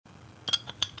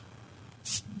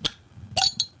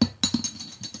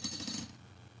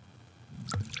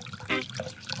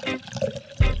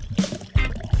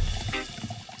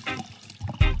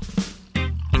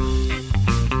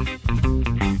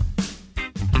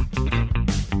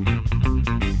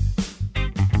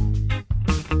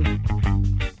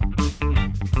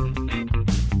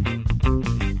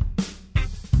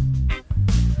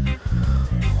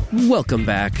Welcome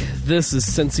back. This is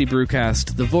Cincy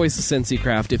Brewcast, the voice of Cincy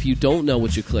Craft. If you don't know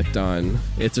what you clicked on,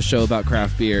 it's a show about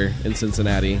craft beer in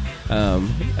Cincinnati.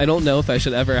 I don't know if I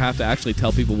should ever have to actually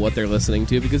tell people what they're listening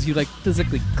to because you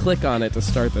physically click on it to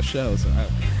start the show. So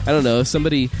I don't know. If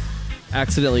somebody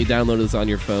accidentally downloaded this on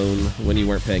your phone when you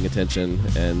weren't paying attention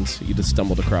and you just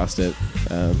stumbled across it,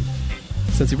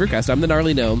 Cincy Brewcast. I'm the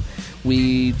Gnarly Gnome.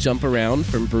 We jump around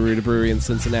from brewery to brewery in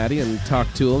Cincinnati and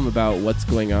talk to them about what's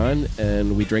going on,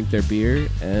 and we drink their beer,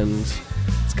 and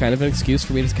it's kind of an excuse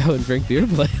for me to go and drink beer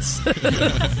place.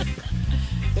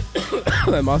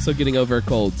 I'm also getting over a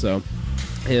cold, so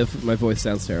if my voice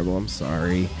sounds terrible, I'm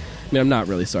sorry. I mean, I'm not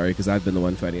really sorry because I've been the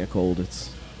one fighting a cold.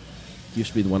 You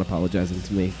should be the one apologizing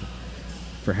to me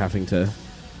for having to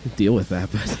deal with that.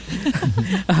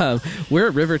 But we're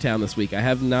at Rivertown this week. I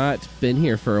have not been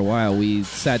here for a while. We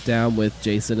sat down with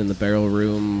Jason in the barrel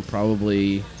room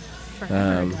probably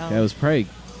it was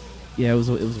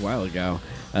a while ago.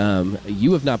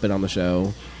 You have not been on the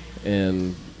show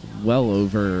in well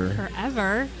over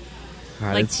forever.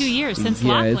 Like 2 years since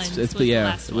Lachlan's was the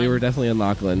last one. We were definitely in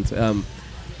Lachlan's. It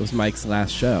was Mike's last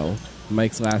show,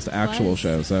 Mike's last actual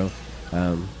show. So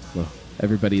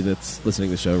everybody that's listening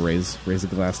to the show, raise a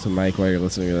glass to Mike while you're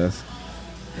listening to this.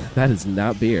 That is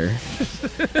not beer.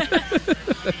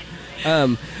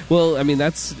 Well, I mean,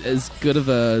 that's as good of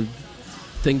a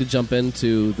thing to jump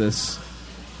into this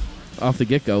off the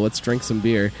get-go. Let's drink some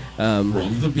beer.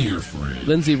 From the beer friend,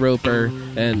 Lindsay Roper,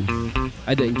 and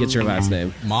I didn't get your last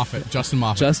name. Justin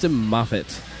Moffat. Justin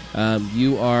Moffat.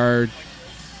 You are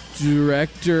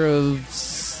director of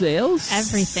sales?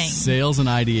 Everything. Sales and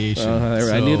ideation.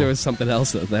 I knew there was something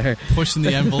else in there. Pushing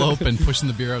the envelope and pushing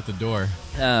the beer out the door.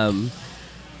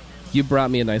 You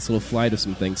brought me a nice little flight of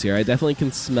some things here. I definitely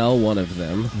can smell one of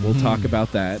them. We'll talk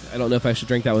about that. I don't know if I should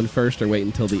drink that one first or wait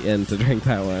until the end to drink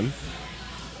that one.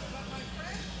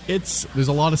 There's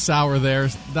a lot of sour there.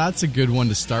 That's a good one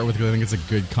to start with because I think it's a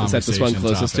good conversation. Is that this one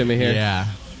closest to me here? Yeah.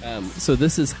 So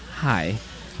this is high.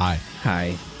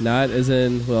 Hi. Not as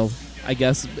in, well, I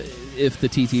guess if the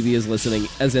TTV is listening,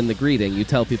 as in the greeting, you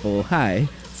tell people hi.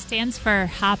 Stands for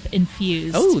hop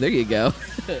infused. Oh, there you go.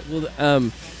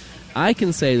 Well, I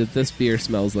can say that this beer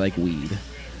smells like weed.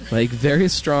 Like, very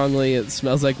strongly, it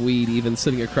smells like weed, even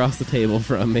sitting across the table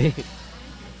from me.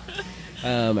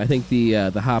 I think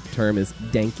the hop term is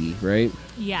danky, right?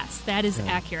 Yes, that is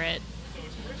accurate.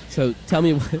 So tell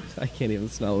me what... I can't even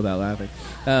smell without laughing.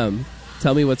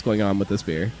 Tell me what's going on with this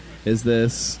beer. Is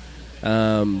this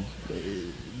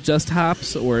just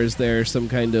hops, or is there some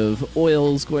kind of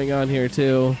oils going on here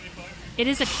too? It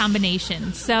is a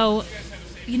combination. So,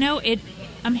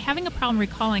 I'm having a problem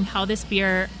recalling how this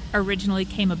beer originally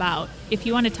came about. If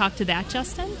you want to talk to that,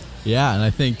 Justin? Yeah,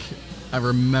 and I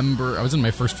remember I was in my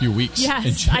first few weeks.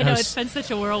 Yes, I know. It's been such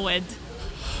a whirlwind.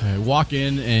 I walk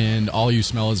in, and all you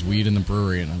smell is weed in the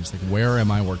brewery, and I was like, where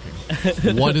am I working?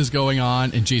 What is going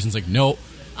on? And Jason's like, nope.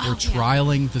 We're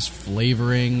trialing this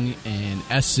flavoring and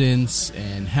essence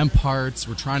and hemp hearts.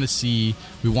 We're trying to see,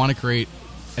 we want to create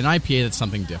an IPA that's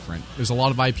something different. There's a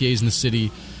lot of IPAs in the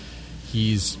city.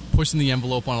 He's pushing the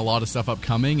envelope on a lot of stuff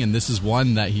upcoming, and this is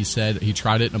one that he said he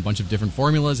tried it in a bunch of different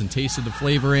formulas and tasted the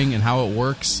flavoring and how it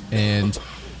works. And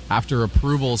after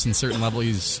approvals in certain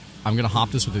levels, I'm going to hop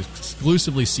this with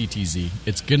exclusively CTZ.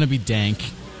 It's going to be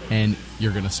dank, and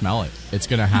you're going to smell it. It's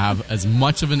going to have as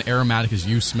much of an aromatic as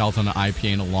you smelt on an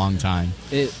IPA in a long time.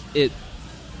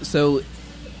 So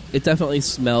it definitely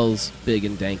smells big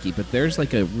and danky, but there's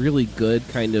like a really good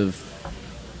kind of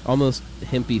almost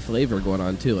hempy flavor going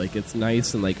on too. Like, it's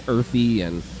nice and like earthy,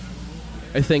 and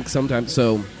I think sometimes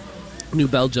New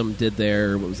Belgium did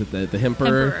their, what was it, the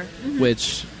Hemperor,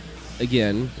 which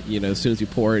again, as soon as you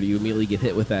pour it, you immediately get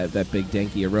hit with that big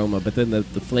danky aroma, but then the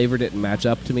flavor didn't match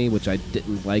up to me, which I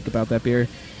didn't like about that beer.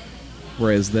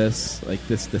 Whereas this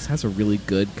has a really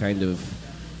good kind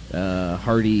of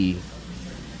hearty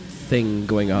thing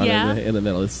going on in the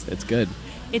middle. It's good.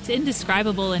 It's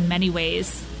indescribable in many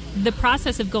ways. The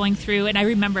process of going through, and I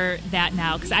remember that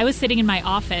now, because I was sitting in my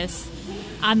office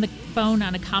on the phone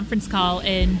on a conference call,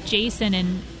 and Jason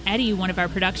and Eddie, one of our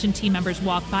production team members,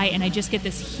 walk by, and I just get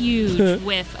this huge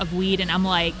whiff of weed, and I'm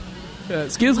like,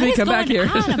 excuse me, come back here.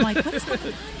 I'm like, what is going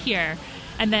on here?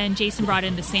 And then Jason brought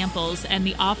in the samples, and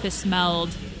the office smelled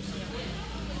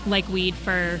like weed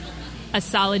for a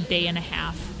solid day and a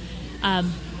half.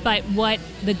 But what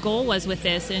the goal was with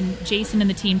this, and Jason and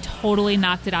the team totally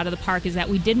knocked it out of the park, is that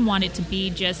we didn't want it to be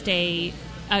just a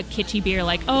kitschy beer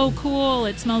like, oh, cool,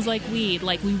 it smells like weed.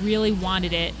 Like, we really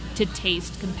wanted it to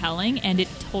taste compelling, and it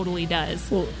totally does.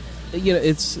 Well,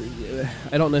 it's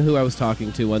I don't know who I was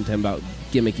talking to one time about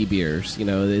gimmicky beers.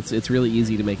 It's really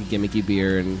easy to make a gimmicky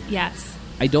beer, and Yes.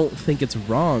 I don't think it's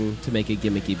wrong to make a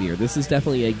gimmicky beer. This is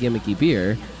definitely a gimmicky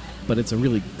beer, but it's a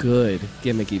really good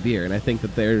gimmicky beer, and I think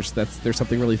that there's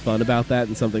something really fun about that,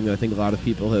 and something that I think a lot of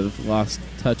people have lost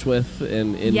touch with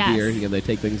in Yes. beer. They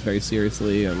take things very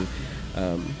seriously, and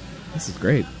this is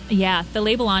great. Yeah, the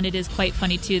label on it is quite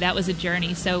funny too. That was a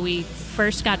journey. So we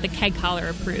first got the keg collar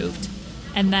approved,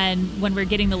 and then when we're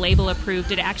getting the label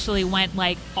approved, it actually went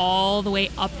like all the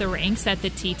way up the ranks at the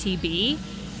TTB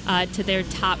to their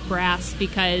top brass,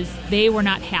 because they were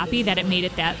not happy that it made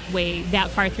it that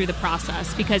far through the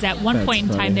process. Because at one That's point in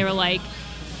funny. time, they were like,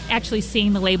 actually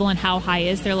seeing the label and how high it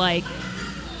is, they're like,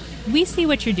 we see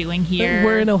what you're doing here.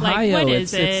 We're in Ohio. Like, what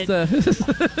is it's it?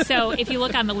 the So if you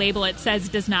look on the label, it says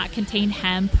does not contain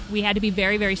hemp. We had to be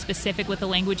very, very specific with the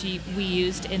language we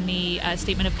used in the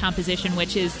statement of composition,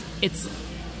 which is it's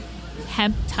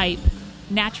hemp type,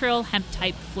 natural hemp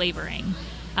type flavoring.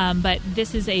 But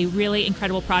this is a really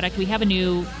incredible product. We have a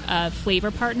new flavor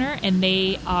partner, and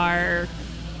they are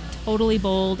totally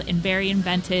bold and very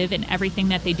inventive in everything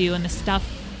that they do, and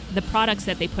the products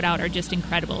that they put out are just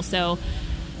incredible. So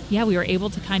yeah, we were able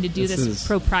to kind of do This this is-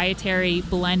 proprietary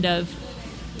blend of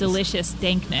delicious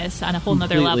dankness on a whole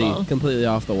nother level. completely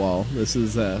off the wall. This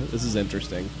is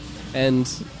interesting,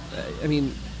 and I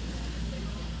mean,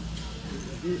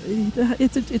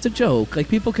 it's a joke. Like,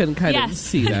 people can kind of Yes.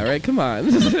 see that, right? Come on,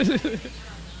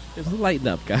 Just lighten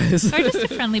up, guys. Or just a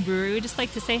friendly brewery. We just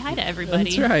like to say hi to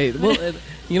everybody. That's right. Well,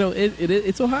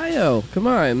 it's Ohio. Come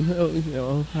on,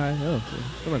 Ohio.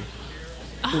 Come on.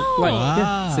 Oh, Like,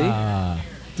 yeah, see?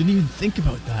 Didn't even think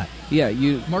about that. Yeah,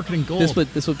 you. Marketing gold. This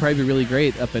would probably be really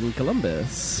great up in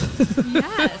Columbus,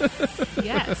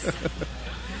 yes.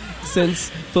 since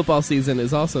football season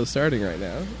is also starting right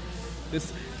now.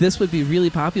 This would be really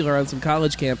popular on some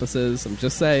college campuses. I'm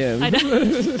just saying. I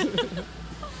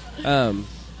know.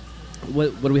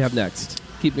 What do we have next?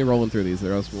 Keep me rolling through these,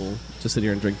 or else we'll just sit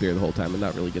here and drink beer the whole time and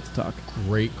not really get to talk.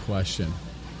 Great question.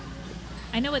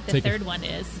 I know what the Take a- third one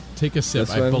is. Take a sip.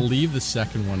 This I one? believe the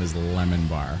second one is lemon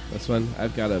bar. This one,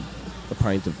 I've got a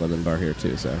pint of lemon bar here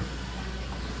too. So,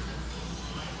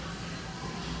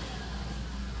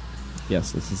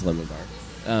 yes, this is lemon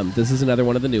bar. This is another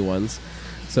one of the new ones.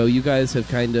 So you guys have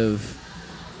kind of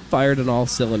fired on all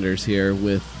cylinders here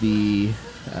with the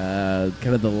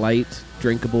kind of the light,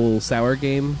 drinkable sour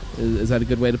game. Is that a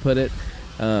good way to put it?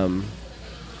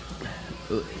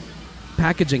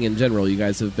 Packaging in general, you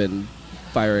guys have been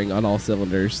firing on all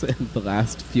cylinders in the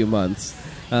last few months.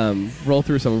 Roll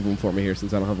through some of them for me here,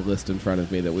 since I don't have a list in front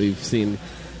of me that we've seen.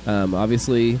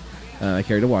 Obviously, I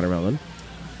carried a watermelon.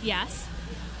 Yes.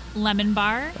 Lemon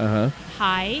bar.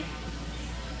 High.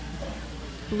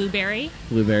 Blueberry.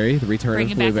 Blueberry, the return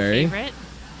Bringing of back a blueberry. favorite.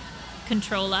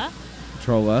 Controlla.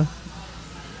 Trolla.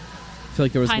 I feel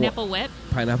like there was Pineapple whip.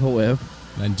 pineapple whip.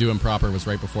 And Do 'Em Proper was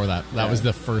right before that. That was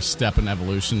the first step in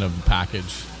evolution of the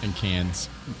package and cans,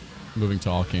 moving to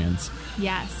all cans.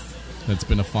 Yes. It's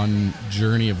been a fun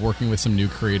journey of working with some new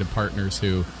creative partners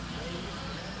who,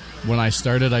 when I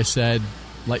started, I said,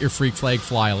 let your freak flag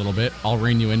fly a little bit. I'll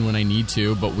rein you in when I need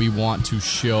to, but we want to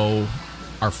show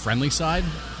our friendly side,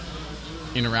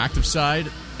 interactive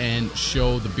side, and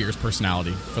show the beer's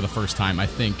personality for the first time. I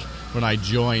think when I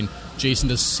joined, Jason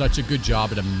does such a good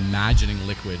job at imagining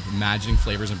liquid, imagining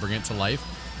flavors, and bringing it to life.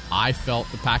 I felt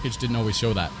the package didn't always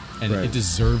show that, and Right. it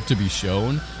deserved to be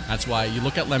shown. That's why you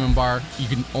look at Lemon Bar, you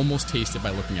can almost taste it by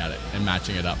looking at it and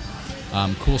matching it up.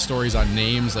 Cool stories on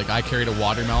names, like I carried a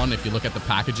watermelon. If you look at the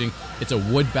packaging, it's a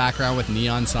wood background with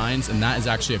neon signs, and that is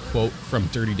actually a quote from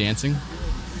Dirty Dancing.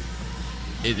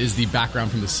 It is the background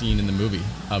from the scene in the movie,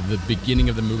 of the beginning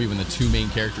of the movie when the two main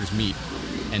characters meet,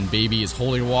 and Baby is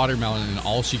holding a watermelon, and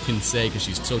all she can say, because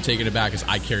she's so taken aback, is,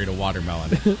 I carried a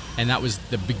watermelon. And that was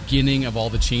the beginning of all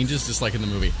the changes, just like in the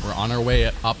movie. We're on our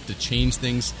way up to change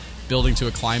things, building to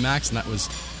a climax, and that was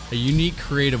a unique,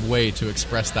 creative way to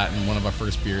express that in one of our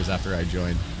first beers after I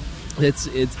joined. It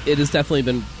has definitely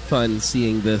been fun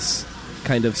seeing this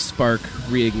kind of spark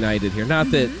reignited here. Not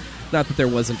that there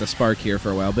wasn't a spark here for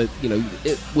a while, but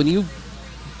when you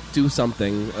do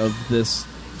something of this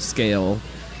scale,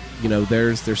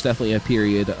 there's definitely a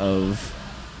period of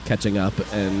catching up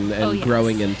and Oh, yes.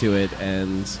 growing into it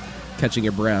and catching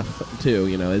your breath too.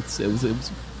 It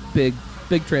was big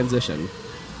transition,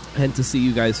 and to see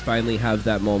you guys finally have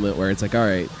that moment where it's like, all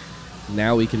right,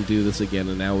 now we can do this again,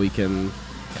 and now we can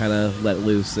kind of let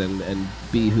loose and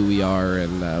be who we are.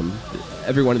 And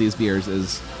every one of these beers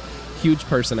is huge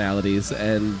personalities,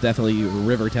 and definitely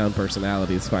Rivertown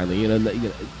personalities. Finally,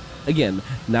 again,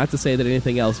 not to say that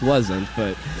anything else wasn't,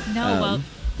 but No, well,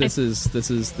 this is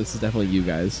definitely you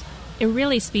guys. it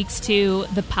really speaks to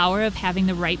the power of having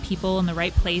the right people in the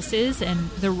right places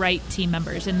and the right team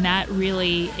members. And that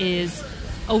really is,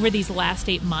 over these last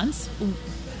 8 months,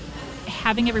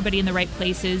 having everybody in the right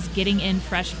places, getting in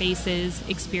fresh faces,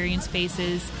 experienced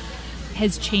faces,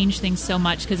 has changed things so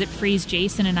much because it frees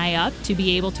Jason and I up to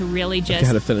be able to really just...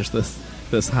 Got to finish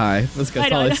this high. Let's go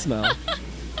probably smell.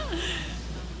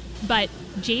 But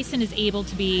Jason is able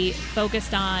to be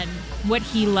focused on what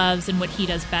he loves and what he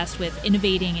does best with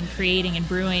innovating and creating and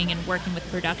brewing and working with the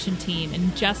production team.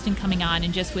 And Justin coming on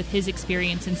and just with his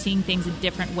experience and seeing things a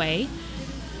different way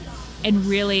and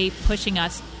really pushing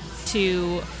us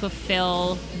to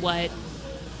fulfill what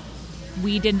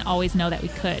we didn't always know that we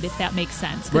could, if that makes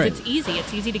sense. Because Right. it's easy.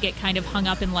 It's easy to get kind of hung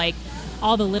up in like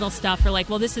all the little stuff, or like,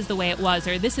 well, this is the way it was,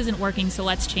 or this isn't working, so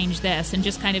let's change this, and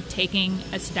just kind of taking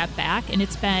a step back. And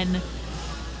it's been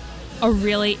a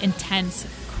really intense,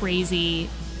 crazy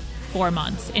 4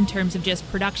 months in terms of just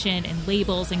production and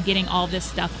labels and getting all this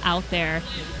stuff out there.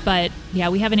 But yeah,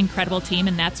 we have an incredible team,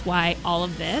 and that's why all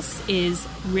of this is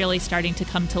really starting to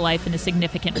come to life in a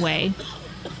significant way.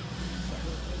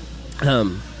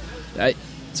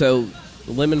 So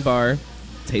lemon bar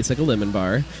tastes like a lemon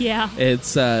bar. Yeah.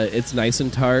 It's nice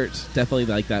and tart, definitely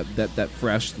like that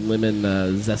fresh lemon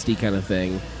zesty kind of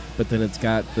thing. But then it's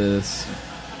got this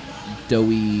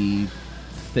doughy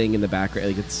thing in the background.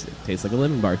 Like it tastes like a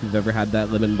lemon bar. If you've ever had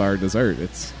that lemon bar dessert,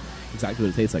 it's exactly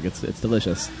what it tastes like. It's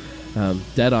delicious.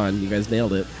 Dead on. You guys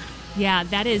nailed it. Yeah,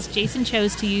 that is. Jason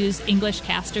chose to use English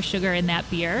caster sugar in that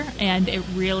beer, and it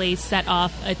really set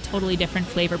off a totally different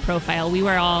flavor profile. We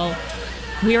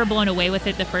were blown away with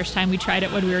it the first time we tried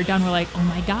it. When we were done, we're like, oh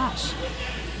my gosh.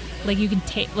 Like you can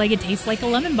taste, like it tastes like a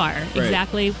lemon bar. Right.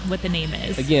 Exactly what the name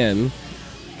is. Again,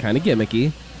 kind of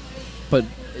gimmicky, but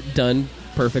done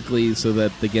perfectly so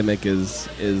that the gimmick is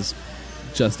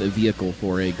just a vehicle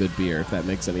for a good beer, if that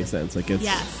makes any sense. Like it's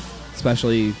Yes.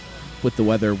 especially with the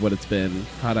weather, what it's been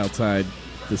hot outside,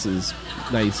 this is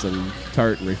nice and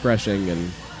tart and refreshing,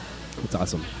 and it's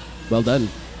awesome. Well done.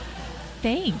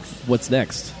 Thanks. What's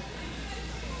next?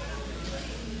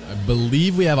 I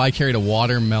believe we have I Carried a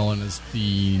Watermelon as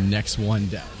the next one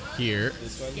down here.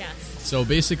 Yes. So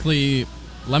basically,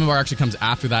 Lemon Bar actually comes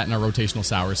after that in our rotational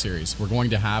sour series. We're going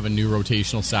to have a new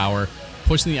rotational sour,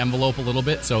 pushing the envelope a little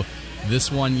bit. So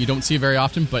this one you don't see very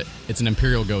often, but it's an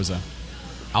Imperial Goza.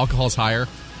 Alcohol's higher.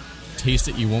 Taste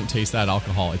it, you won't taste that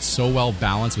alcohol. It's so well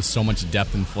balanced with so much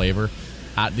depth and flavor.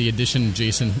 At the addition,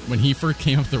 Jason, when he first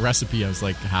came up with the recipe, I was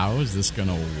like, how is this going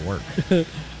to work?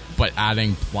 But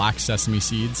adding black sesame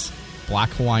seeds, black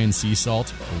Hawaiian sea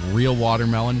salt, real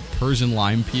watermelon, Persian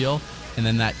lime peel, and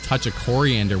then that touch of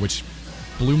coriander, which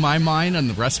blew my mind on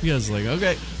the recipe. I was like,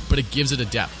 okay. But it gives it a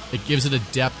depth. It gives it a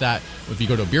depth that if you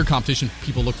go to a beer competition,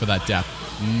 people look for that depth.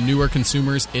 Newer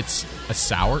consumers, it's a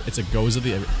sour. It's a Goza.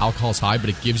 The alcohol's high, but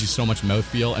it gives you so much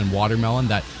mouthfeel and watermelon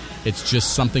that it's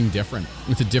just something different.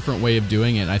 It's a different way of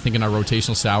doing it. And I think in our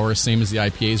rotational sour, same as the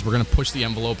IPAs, we're going to push the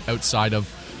envelope outside of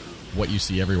what you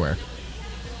see everywhere.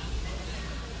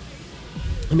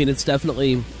 I mean, it's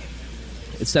definitely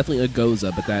a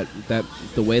Goza, but that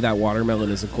the way that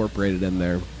watermelon is incorporated in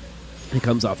there, it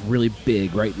comes off really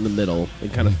big right in the middle.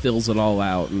 It kind of fills it all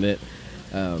out, and it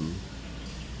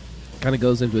kind of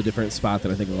goes into a different spot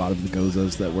than I think a lot of the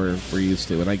Gozas that we're used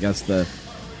to. And I guess the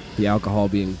alcohol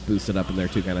being boosted up in there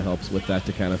too kind of helps with that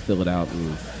to kind of fill it out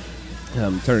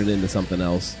and turn it into something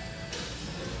else.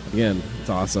 Again, it's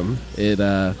awesome. It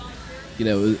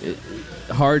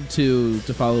hard to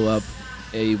follow up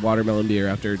a watermelon beer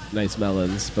after Nice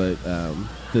Melons, but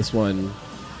this one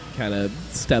kind of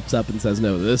steps up and says,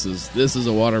 no, this is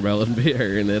a watermelon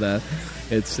beer, and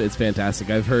it's fantastic.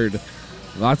 I've heard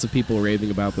lots of people raving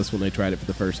about this when they tried it for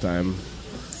the first time.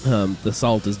 The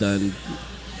salt is done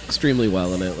extremely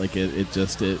well in it. Like it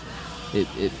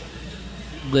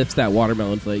lifts that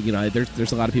watermelon flavor. You know,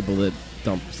 there's a lot of people that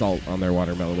dump salt on their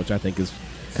watermelon, which I think is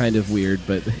kind of weird,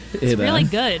 but It's really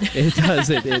good. It does.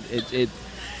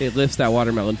 It lifts that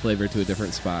watermelon flavor to a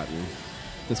different spot, and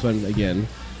this one again,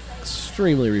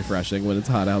 extremely refreshing when it's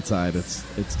hot outside.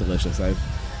 It's delicious. I've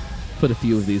put a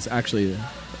few of these, actually a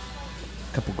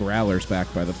couple growlers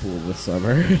back by the pool this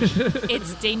summer.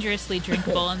 It's dangerously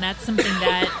drinkable, and that's something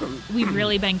that we've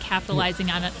really been capitalizing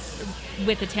on it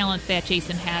with the talent that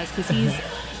Jason has, because he's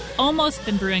almost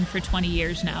been brewing for 20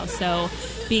 years now. So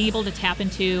being able to tap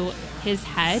into his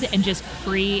head and just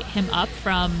free him up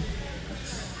from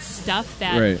stuff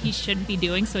that Right. he shouldn't be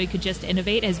doing so he could just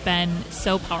innovate has been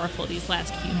so powerful these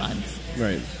last few months.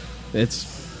 Right.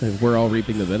 We're all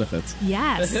reaping the benefits.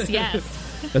 Yes, yes.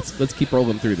 let's keep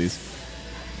rolling through these.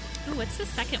 Ooh, what's the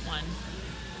second one?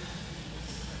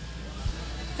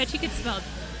 Bet you could smell.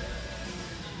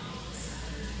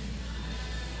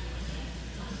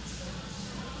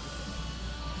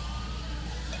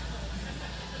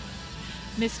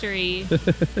 Mystery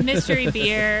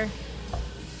beer.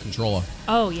 Controlla.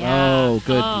 Oh yeah. Oh,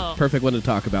 good. Oh. Perfect one to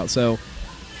talk about. So,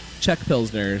 Czech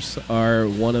Pilsners are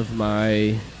one of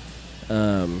my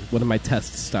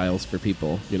test styles for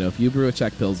people. You know, if you brew a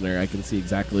Czech Pilsner, I can see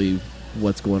exactly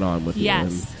what's going on with you.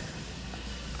 Yes. And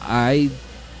I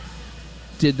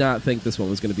did not think this one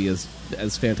was going to be as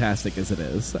fantastic as it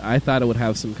is. I thought it would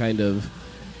have some kind of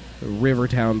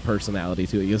Rivertown personality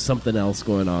to it. You know, something else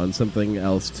going on, something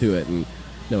else to it, and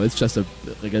no, it's just a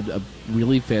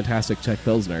really fantastic Czech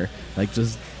Pilsner. Like,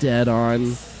 just dead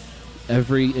on.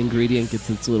 Every ingredient gets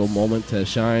its little moment to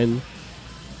shine.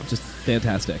 Just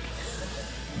fantastic.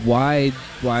 Why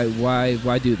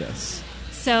do this?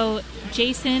 So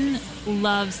Jason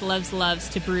loves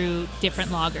to brew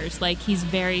different lagers. Like, he's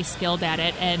very skilled at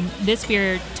it, and this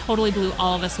beer totally blew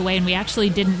all of us away. And we actually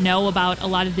didn't know about a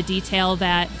lot of the detail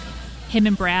that him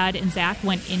and Brad and Zach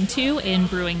went into in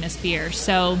brewing this beer.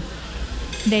 So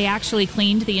they actually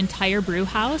cleaned the entire brew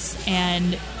house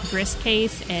and grist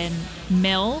case and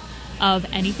mill of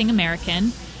anything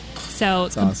American. So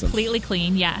that's awesome. Completely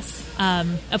clean, yes.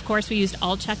 Of course, we used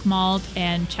all Czech malt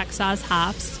and Czech Saaz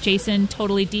hops. Jason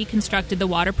totally deconstructed the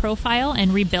water profile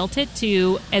and rebuilt it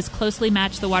to as closely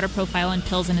match the water profile in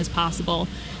Pilsen as possible.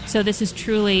 So this is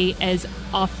truly as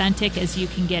authentic as you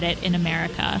can get it in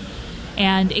America.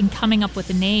 And in coming up with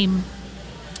the name,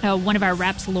 one of our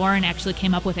reps, Lauren, actually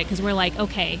came up with it because we're like,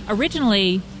 okay,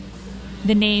 originally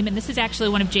the name, and this is actually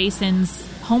one of Jason's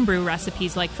homebrew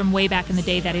recipes, like from way back in the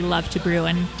day that he loved to brew,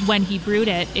 and when he brewed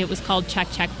it, it was called Czech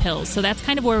Pils. So that's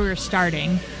kind of where we were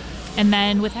starting. And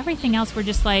then with everything else, we're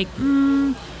just like,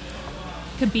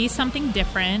 could be something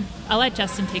different. I'll let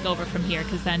Justin take over from here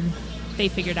because then they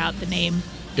figured out the name.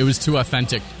 It was too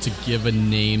authentic to give a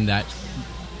name that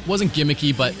wasn't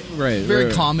gimmicky, but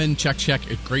very common. Czech,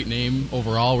 a great name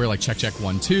overall. We're like Czech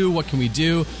 1-2. What can we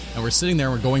do? And we're sitting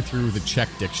there. We're going through the Czech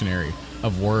dictionary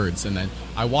of words, and then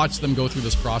I watched them go through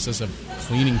this process of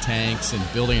cleaning tanks and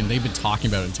building. And they've been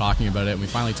talking about it. And we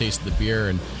finally tasted the beer,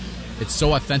 and it's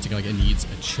so authentic. Like, it needs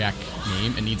a Czech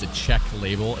name. It needs a Czech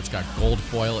label. It's got gold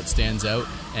foil. It stands out.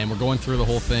 And we're going through the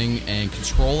whole thing. And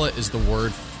Controlla is the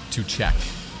word to Czech.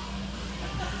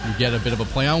 You get a bit of a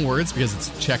play on words because it's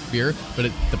Czech beer,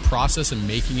 but the process of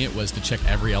making it was to check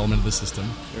every element of the system,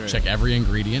 check every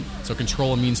ingredient. So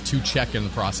Controlla means to check in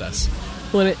the process.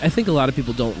 Well, I think a lot of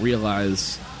people don't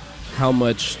realize how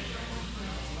much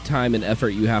time and effort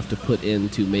you have to put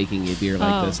into making a beer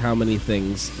like this. How many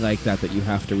things like that you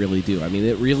have to really do. I mean,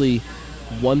 it really...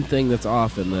 one thing that's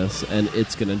off in this, and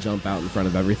it's going to jump out in front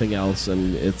of everything else,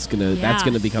 and that's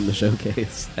going to become the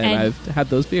showcase. And I've had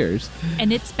those beers.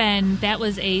 And that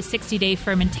was a 60-day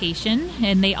fermentation,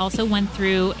 and they also went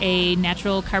through a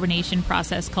natural carbonation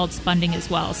process called spunding as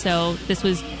well. So this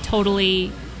was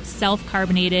totally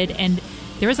self-carbonated, and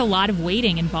there was a lot of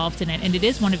waiting involved in it, and it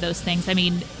is one of those things. I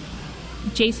mean,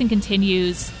 Jason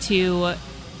continues to...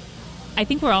 I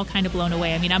think we're all kind of blown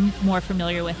away. I mean, I'm more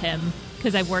familiar with him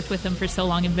because I've worked with him for so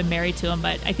long and been married to him,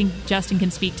 but I think Justin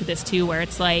can speak to this too, where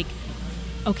it's like,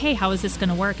 okay, how is this going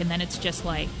to work? And then it's just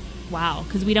like, wow,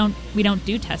 because we don't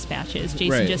do test batches.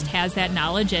 Jason just has that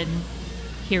knowledge, and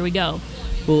here we go.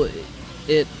 Well,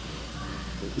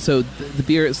 so the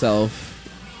beer itself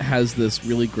has this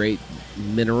really great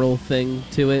mineral thing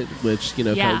to it, which kind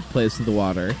of plays to the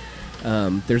water.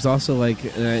 There's also like,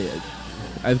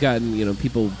 I've gotten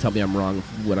people tell me I'm wrong with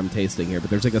what I'm tasting here, but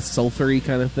there's like a sulfury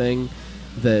kind of thing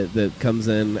that comes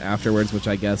in afterwards, which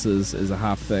I guess is a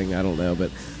hop thing. I don't know,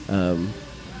 but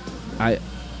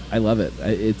I love it.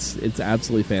 It's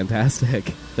absolutely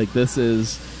fantastic. Like, this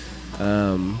is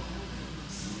I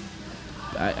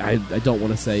don't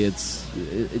want to say it's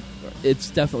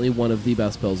definitely one of the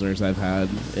best Pilsners I've had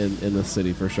in this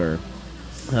city for sure.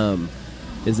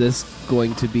 Is this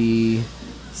going to be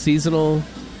seasonal?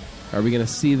 Are we going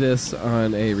to see this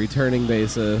on a returning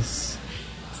basis?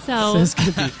 So,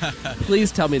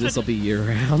 please tell me this will be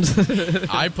year-round.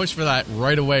 I pushed for that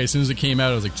right away. As soon as it came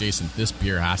out, I was like, Jason, this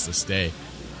beer has to stay.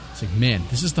 It's like, man,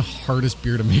 this is the hardest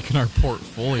beer to make in our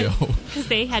portfolio. Because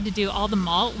they had to do all the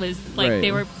malt was like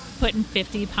they were put in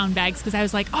 50-pound bags. Because I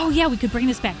was like, oh yeah, we could bring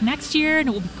this back next year and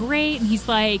it will be great. And he's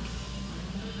like,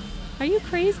 are you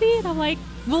crazy? And I'm like,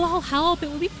 we'll all help.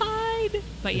 It will be fine.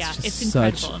 But it's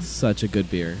incredible. Such a good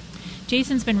beer.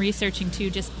 Jason's been researching too,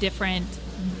 just different,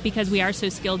 because we are so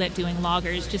skilled at doing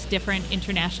lagers, just different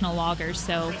international lagers.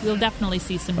 So we'll definitely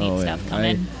see some neat stuff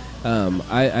coming.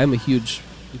 I'm a huge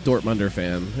Dortmunder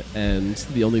fan, and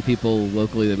the only people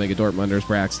locally that make a Dortmunder is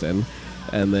Braxton.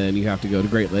 And then you have to go to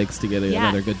Great Lakes to get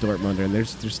another good Dortmunder, and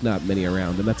there's not many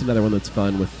around. And that's another one that's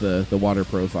fun with the water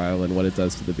profile and what it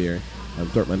does to the beer.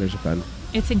 Dortmunders are fun.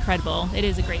 It's incredible. It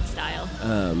is a great style.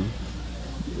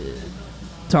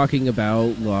 Talking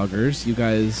about lagers, you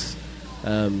guys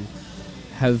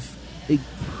have a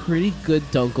pretty good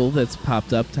Dunkel that's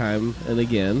popped up time and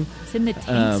again. It's in the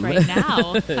tanks right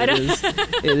now.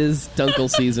 It is Dunkel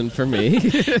season for me.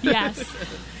 Yes.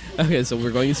 Okay, so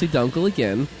we're going to see Dunkel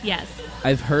again. Yes.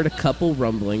 I've heard a couple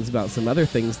rumblings about some other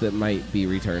things that might be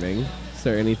returning. Is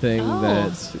there anything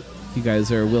that you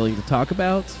guys are willing to talk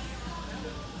about?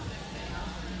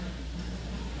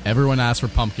 Everyone asks for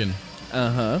pumpkin.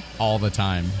 All the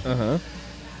time.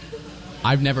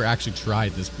 I've never actually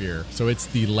tried this beer, so it's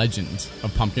the legend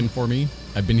of pumpkin for me.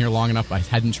 I've been here long enough, I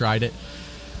hadn't tried it.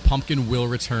 Pumpkin will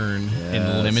return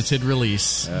in limited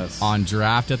release on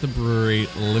draft at the brewery,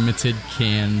 limited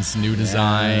cans, new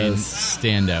design,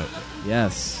 standout.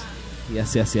 Yes.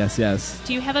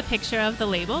 Do you have a picture of the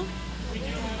label?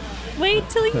 Wait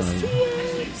till you see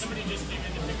it.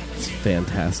 It's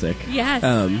fantastic. Yes.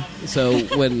 So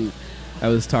when I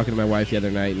was talking to my wife the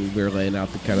other night and we were laying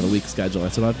out the week schedule, I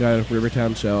said, I've got a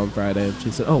Rivertown show on Friday. And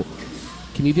she said, oh,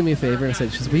 can you do me a favor? And I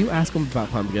said, will you ask them about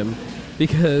pumpkin?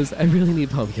 Because I really need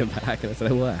pumpkin back. And I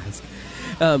said, I will ask.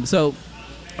 So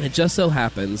it just so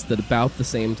happens that about the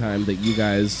same time that you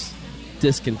guys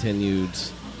discontinued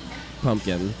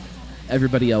pumpkin,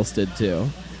 everybody else did too.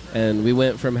 And we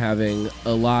went from having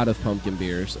a lot of pumpkin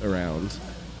beers around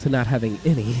to not having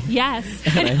any. Yes.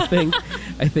 And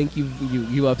I think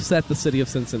you upset the city of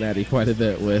Cincinnati quite a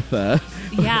bit with the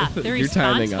your response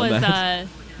timing on that.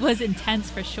 Was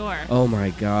intense for sure. Oh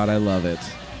my God, I love it.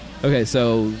 Okay,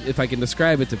 so if I can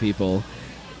describe it to people,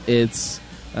 it's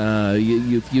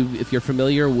if you're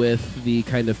familiar with the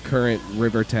kind of current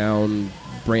Rivertown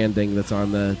branding that's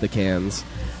on the cans,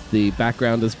 the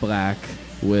background is black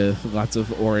with lots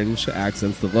of orange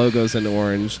accents. The logo's in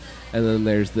orange, and then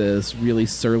there's this really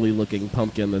surly looking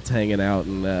pumpkin that's hanging out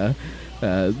and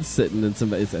sitting in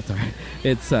somebody's. That's all right.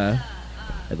 It's I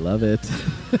love it.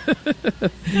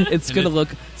 It's gonna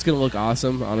look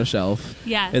awesome on a shelf.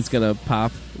 Yes. It's gonna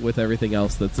pop with everything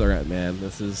else that's around. Man,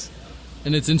 this is.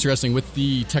 And it's interesting with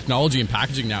the technology and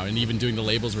packaging now, and even doing the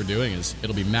labels we're doing, is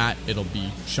it'll be matte, it'll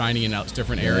be shiny in out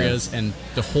different areas, and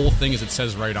the whole thing is it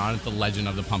says right on it, the legend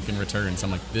of the pumpkin returns. I'm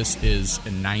like, this is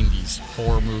a 90s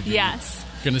horror movie. Yes.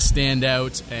 Gonna stand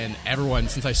out, and everyone,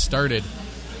 since I started,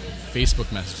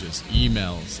 Facebook messages,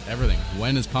 emails, everything.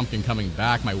 When is pumpkin coming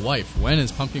back? My wife, when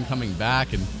is pumpkin coming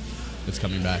back? And it's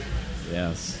coming back.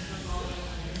 Yes.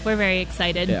 We're very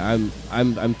excited. Yeah,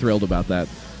 I'm thrilled about that.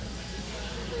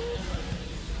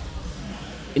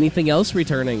 Anything else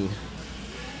returning?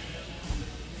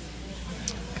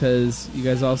 Because you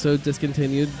guys also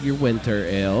discontinued your winter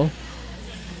ale.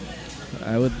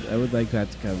 I would like that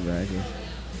to come back.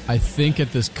 I think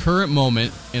at this current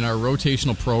moment in our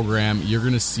rotational program, you're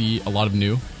going to see a lot of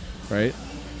new. Right?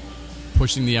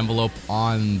 Pushing the envelope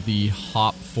on the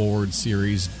Hop Forward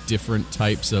series, different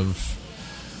types of...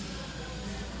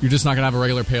 You're just not going to have a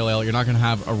regular pale ale. You're not going to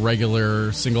have a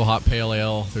regular single hop pale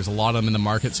ale. There's a lot of them in the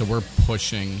market, so we're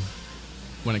pushing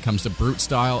when it comes to brute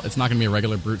style. It's not going to be a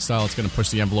regular brute style. It's going to push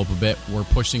the envelope a bit. We're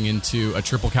pushing into a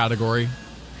triple category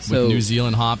with New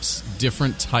Zealand hops,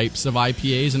 different types of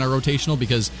IPAs in our rotational,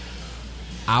 because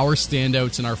our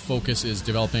standouts and our focus is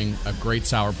developing a great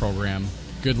sour program,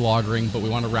 good lagering, but we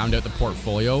want to round out the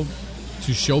portfolio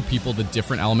to show people the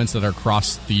different elements that are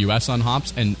across the U.S. on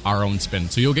hops and our own spin.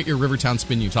 So you'll get your Rivertown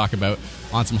spin you talk about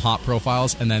on some hop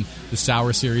profiles, and then the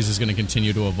sour series is going to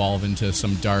continue to evolve into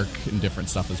some dark and different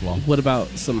stuff as well. What about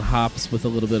some hops with a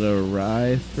little bit of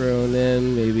rye thrown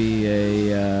in? Maybe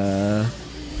a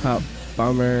hop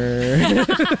bomber?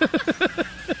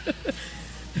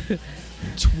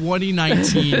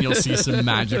 2019, you'll see some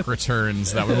magic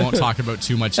returns that we won't talk about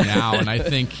too much now, and I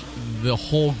think the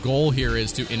whole goal here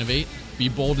is to innovate, be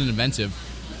bold and inventive,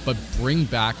 but bring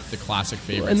back the classic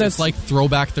favorites. And it's like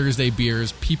Throwback Thursday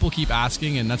beers. People keep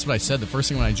asking, and that's what I said the first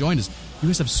thing when I joined is, you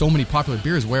guys have so many popular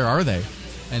beers, where are they?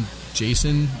 And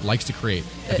Jason likes to create.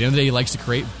 At the end of the day, he likes to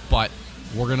create, but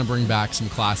we're going to bring back some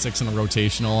classics in a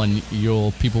rotational, and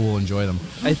people will enjoy them.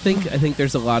 I think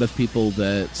there's a lot of people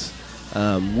that,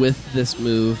 with this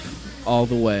move all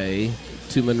the way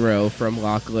to Monroe from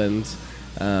Lockland,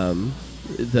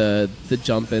 the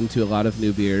jump into a lot of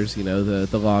new beers, the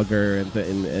lager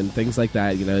and things like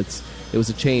that. It was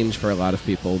a change for a lot of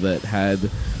people that had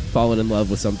fallen in love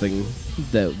with something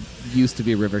that used to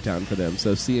be Rivertown for them.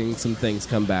 So seeing some things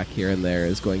come back here and there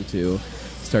is going to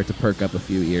start to perk up a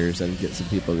few ears and get some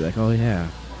people to be like, oh yeah.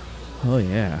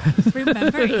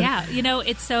 Remember, yeah.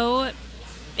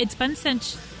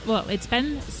 It's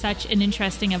been such an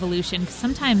interesting evolution.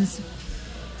 Sometimes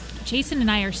Jason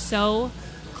and I are so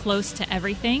close to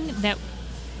everything that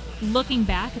looking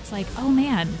back, it's like, oh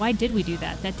man, why did we do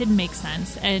that? That didn't make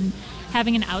sense. And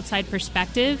having an outside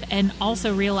perspective, and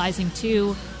also realizing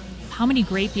too how many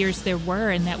great beers there were,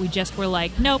 and that we just were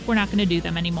like, nope, we're not going to do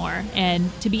them anymore.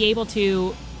 And to be able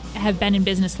to have been in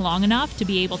business long enough to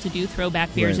be able to do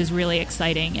throwback beers is really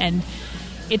exciting. And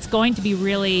it's going to be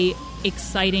really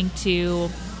exciting to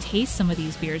taste some of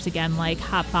these beers again, like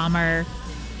Hot Bomber,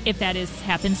 if that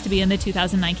happens to be in the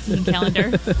 2019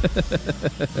 calendar.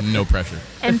 No pressure.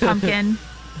 And Pumpkin.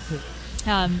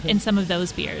 In some of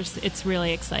those beers. It's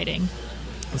really exciting.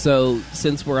 So,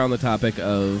 since we're on the topic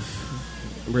of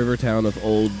Rivertown of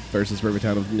old versus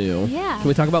Rivertown of new, can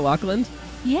we talk about Lockland?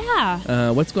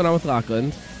 Yeah. What's going on with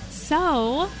Lockland?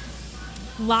 So,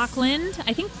 Lockland,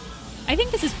 I think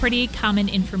this is pretty common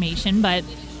information, but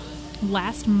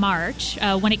last March,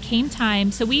 when it came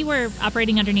time, so we were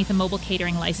operating underneath a mobile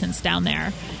catering license down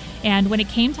there, and when it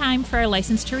came time for our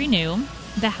license to renew,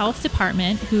 the health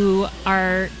department, who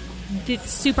are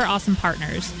super awesome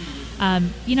partners,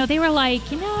 they were like,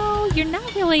 you're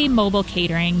not really mobile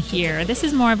catering here. This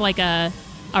is more of like a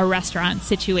restaurant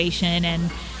situation, and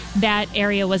that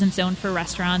area wasn't zoned for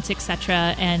restaurants,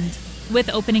 etc. And with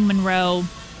opening Monroe,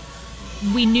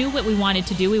 we knew what we wanted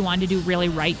to do. We wanted to do really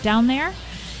right down there.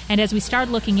 And as we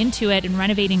started looking into it and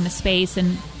renovating the space,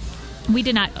 and we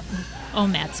did not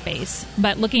own that space,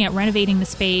 but looking at renovating the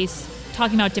space,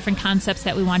 talking about different concepts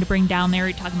that we wanted to bring down there,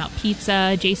 we were talking about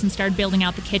pizza. Jason started building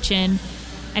out the kitchen.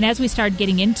 And as we started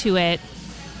getting into it,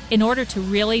 in order to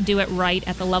really do it right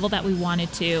at the level that we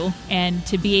wanted to, and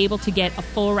to be able to get a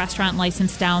full restaurant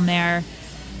license down there,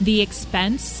 the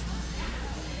expense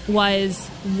was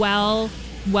well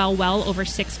over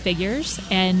six figures.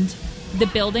 And the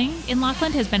building in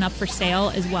Lockland has been up for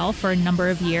sale as well for a number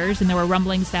of years, and there were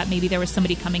rumblings that maybe there was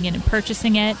somebody coming in and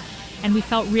purchasing it. And we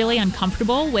felt really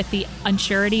uncomfortable with the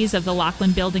unsureties of the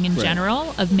Lockland building in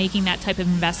general, of making that type of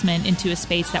investment into a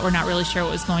space that we're not really sure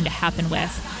what was going to happen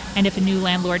with. And if a new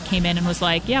landlord came in and was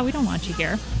like, yeah, we don't want you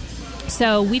here.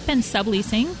 So we've been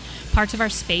subleasing parts of our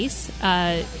space.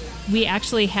 We've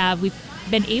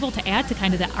been able to add to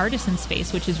kind of the artisan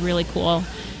space, which is really cool.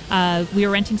 We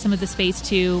were renting some of the space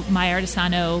to My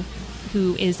Artisano,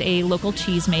 who is a local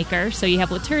cheesemaker. So you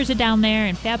have La Terza down there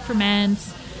and Fab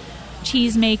Ferments,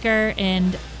 cheesemaker,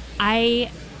 and I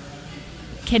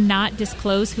cannot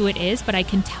disclose who it is, but I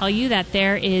can tell you that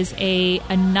there is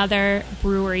another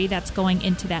brewery that's going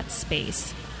into that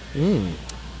space.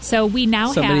 So we now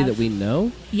have somebody that we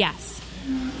know. Yes.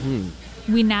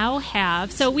 We now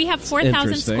have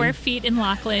 4,000 square feet in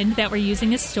Lockland that we're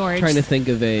using as storage. Trying to think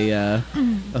of a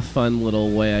fun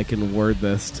little way I can word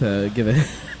this to give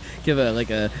it like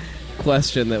a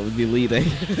question that would be leading.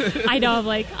 I know, I'm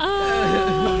like,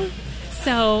 oh.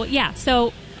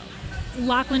 So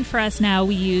Lockland for us now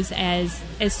we use as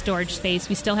storage space.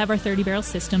 We still have our 30-barrel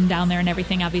system down there and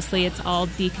everything. Obviously, it's all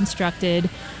deconstructed.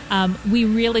 We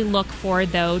really look forward,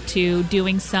 though, to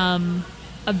doing some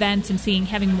events and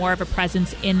having more of a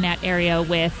presence in that area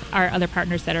with our other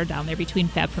partners that are down there between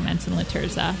Fab Ferments and La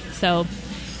Terza. So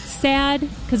sad,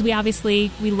 because we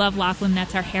love Lockland,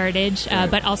 that's our heritage,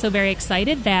 but also very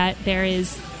excited that there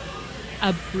is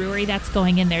a brewery that's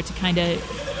going in there to kind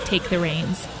of take the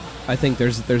reins. I think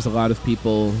there's a lot of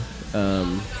people, I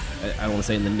don't want to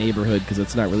say in the neighborhood because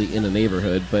it's not really in a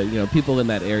neighborhood, but people in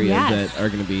that area that are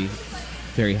going to be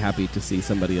very happy to see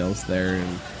somebody else there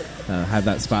and have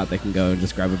that spot they can go and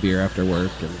just grab a beer after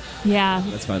work. And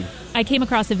that's fun. I came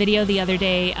across a video the other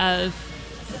day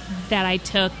that I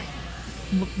took.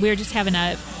 We were just having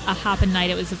a hopping night.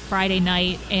 It was a Friday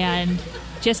night, and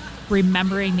just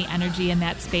remembering the energy in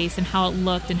that space and how it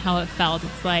looked and how it felt.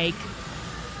 It's like,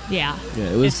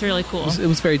 it's really cool. It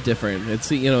was very different. It's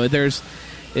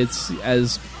it's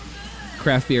as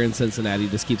craft beer in Cincinnati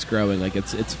just keeps growing. Like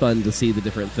it's fun to see the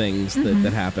different things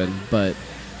that happen, but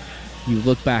you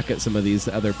look back at some of these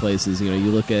other places, you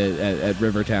look at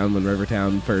Rivertown when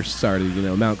Rivertown first started,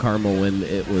 Mount Carmel when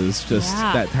it was just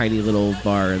that tiny little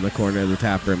bar in the corner of the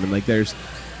tap room. And like there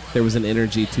was an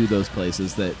energy to those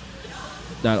places that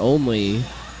not only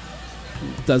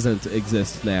doesn't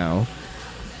exist now,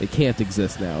 it can't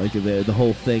exist now. Like the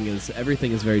whole thing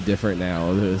everything is very different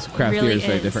now. Craft beer is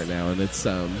very different now, and it's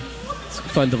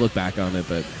fun to look back on it,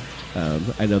 but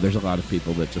I know there's a lot of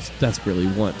people that just desperately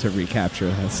want to recapture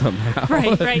that somehow.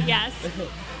 Right, yes.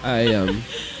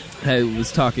 I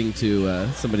was talking to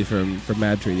somebody from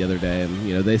Mad Tree the other day,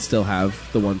 and they still have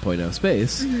the 1.0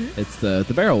 space. It's the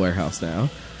Barrel Warehouse now,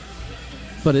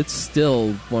 but it's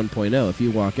still 1.0. If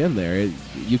you walk in there,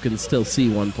 you can still see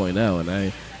 1.0. And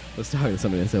I was talking to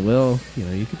somebody, and I said, well,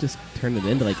 you could just turn it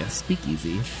into like a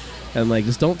speakeasy, and like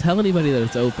just don't tell anybody that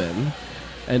it's open,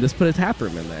 and just put a tap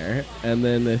room in there, and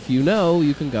then if you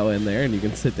can go in there and you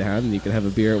can sit down and you can have a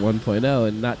beer at 1.0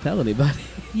 and not tell anybody.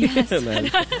 Yes. And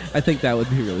I think that would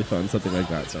be really fun, something like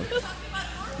that. So,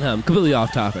 completely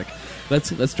off topic.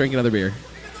 Let's drink another beer.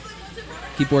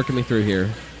 Keep working me through here.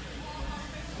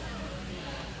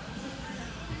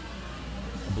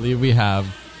 I believe we have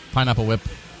Pineapple Whip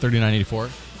 3984,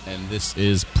 and this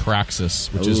is Praxis,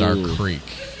 which is our creek.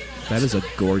 That is a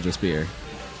gorgeous beer.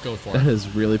 Go for That it. is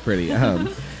really pretty.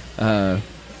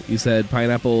 You said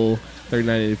Pineapple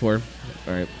 3984.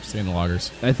 All right. Stay in the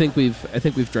lagers. I think we've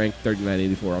drank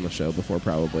 3984 on the show before.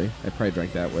 Probably. I probably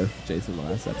drank that with Jason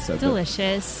last episode.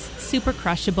 Delicious, super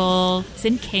crushable. It's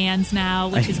in cans now,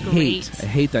 which is great. I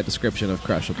hate that description of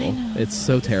crushable. It's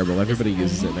so terrible. Everybody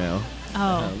uses it now.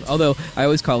 Oh, Although I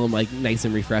always call them like nice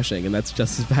and refreshing, and that's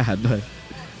just as bad. But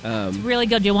it's really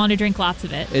good. You'll want to drink lots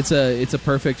of it. it's a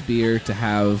perfect beer to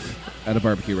have at a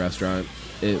barbecue restaurant.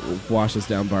 It washes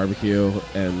down barbecue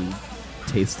and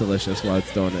tastes delicious while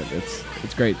it's doing it.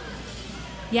 It's great.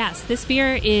 Yes, this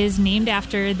beer is named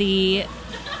after the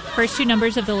first two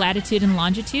numbers of the latitude and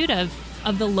longitude of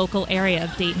the local area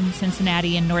of Dayton,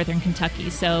 Cincinnati, and northern Kentucky.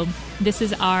 So this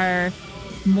is our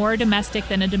more domestic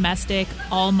than a domestic,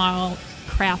 all malt,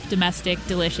 craft domestic,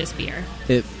 delicious beer.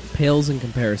 It pales in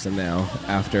comparison now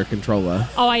after Controlla.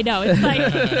 Oh, I know. It's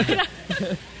like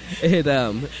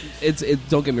It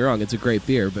don't get me wrong, it's a great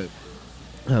beer, but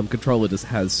Controlla just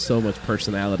has so much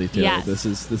personality to Yes. it.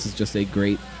 This is just a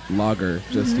great lager.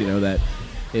 Just that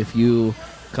if you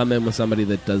come in with somebody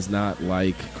that does not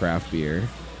like craft beer,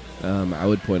 I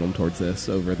would point them towards this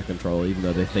over the Controlla, even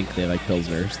though they think they like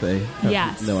Pilsners. They have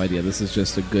Yes. no idea. This is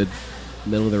just a good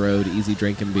middle of the road, easy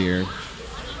drinking beer.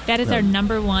 that is our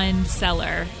number one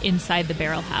seller inside the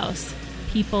Barrel House.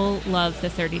 People love the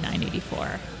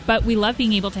 3984. But we love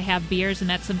being able to have beers, and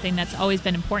that's something that's always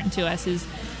been important to us, is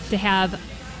to have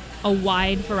a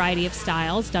wide variety of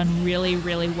styles done really,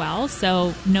 really well.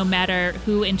 So no matter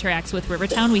who interacts with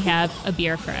Rivertown, we have a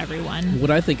beer for everyone.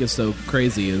 What I think is so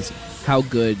crazy is how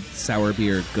good sour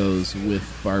beer goes with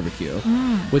barbecue,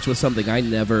 which was something I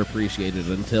never appreciated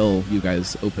until you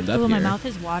guys opened up Oh, here. my mouth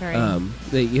is watering.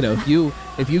 If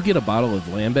you get a bottle of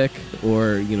Lambic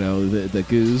or the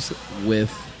Goose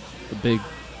with a big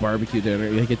barbecue dinner,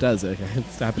 like it does.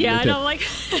 It's happening. yeah, I too. don't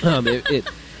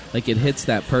like. It hits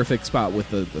that perfect spot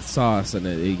with the sauce and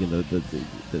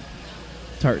the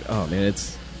tart. Oh man,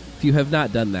 if you have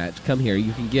not done that, come here.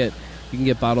 You can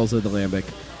get bottles of the Lambic,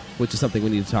 which is something we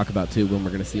need to talk about too when we're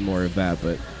going to see more of that.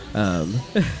 But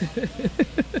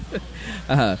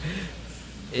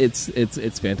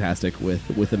it's fantastic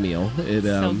with a meal. So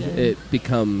good. It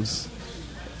becomes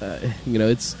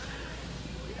it's.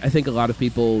 I think a lot of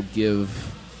people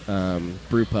give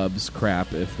brew pubs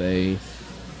crap if they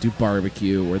do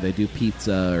barbecue or they do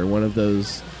pizza or one of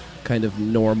those kind of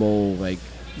normal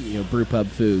brew pub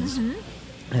foods,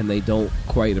 and they don't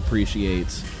quite appreciate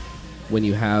when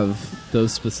you have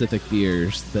those specific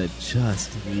beers that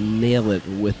just nail it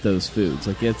with those foods.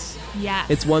 Like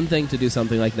it's one thing to do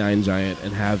something like Nine Giant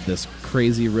and have this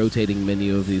crazy rotating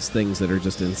menu of these things that are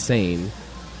just insane,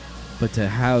 but to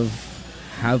have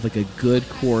like a good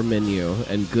core menu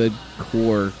and good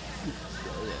core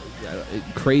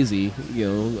crazy,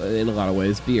 in a lot of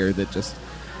ways, beer that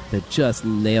just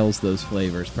nails those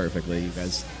flavors perfectly. You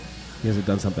guys have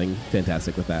done something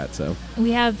fantastic with that. So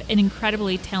We have an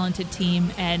incredibly talented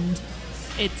team, and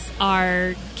it's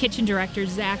our kitchen director,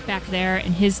 Zach, back there,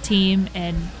 and his team,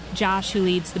 and Josh, who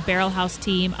leads the Barrel House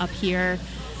team up here.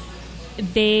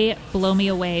 They blow me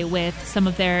away with some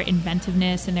of their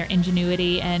inventiveness and their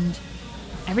ingenuity, and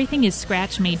everything is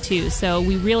scratch made too. So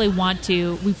we really want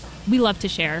to, we love to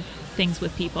share things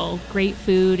with people. Great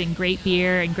food and great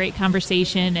beer and great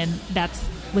conversation, and that's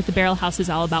what the Barrel House is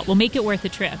all about. We'll make it worth the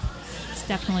trip. It's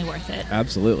definitely worth it.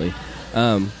 absolutely.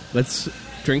 Let's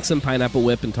drink some Pineapple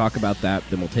Whip and talk about that.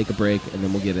 Then we'll take a break, and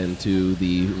then we'll get into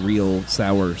the real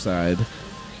sour side.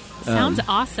 Sounds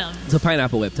awesome. So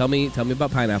Pineapple Whip. Tell me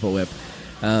about Pineapple Whip.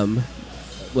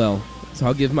 So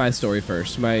I'll give my story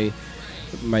first. My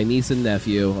niece and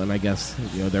nephew, and I guess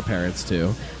their parents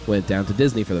too, went down to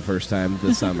Disney for the first time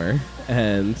this summer,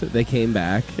 and they came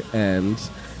back, and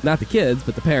not the kids,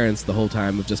 but the parents the whole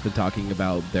time have just been talking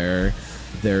about their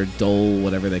Dole,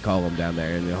 whatever they call them down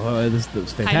there, and this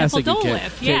was fantastic. Pineapple Dole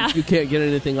Whip, yeah. You can't get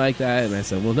anything like that, and I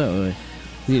said, well, no.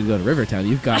 you need to go to Rivertown.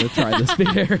 You've got to try this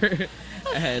beer.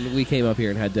 And we came up here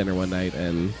and had dinner one night,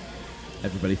 and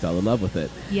everybody fell in love with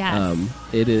it. Yes.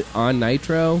 It is on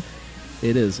Nitro.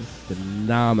 It is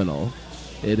phenomenal.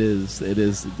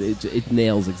 It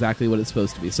nails exactly what it's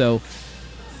supposed to be. So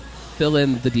fill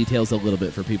in the details a little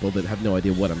bit for people that have no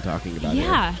idea what I'm talking about.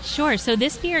 Yeah, sure. So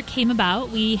this beer came about.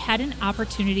 We had an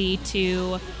opportunity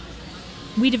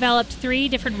we developed 3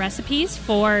 different recipes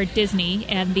for Disney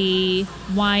and the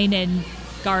Wine and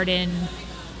Garden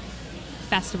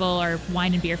Festival, or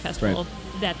Wine and Beer Festival,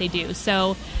 that they do.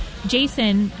 So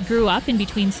Jason grew up in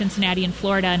between Cincinnati and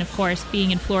Florida, and of course,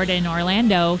 being in Florida and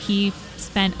Orlando, he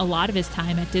spent a lot of his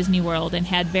time at Disney World and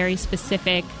had very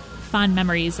specific fond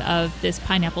memories of this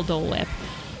pineapple Dole Whip.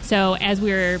 So as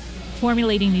we were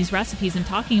formulating these recipes and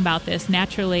talking about this,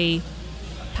 naturally,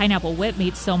 pineapple whip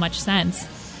made so much sense.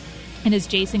 And as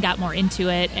Jason got more into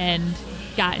it and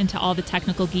got into all the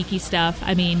technical geeky stuff,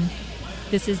 I mean,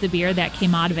 this is the beer that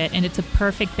came out of it, and it's a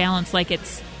perfect balance. Like,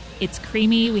 it's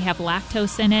creamy. We have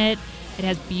lactose in it. It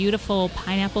has beautiful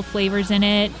pineapple flavors in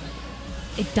it.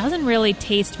 It doesn't really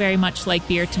taste very much like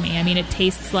beer to me. I mean, it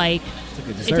tastes like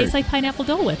pineapple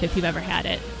Dole Whip if you've ever had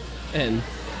it. And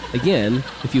again,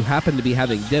 if you happen to be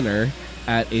having dinner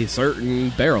at a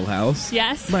certain barrel house,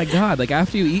 yes, my God, like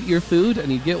after you eat your food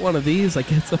and you get one of these,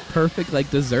 like it's a perfect like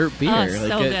dessert beer. Oh, like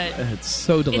so good. It's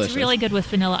so delicious. It's really good with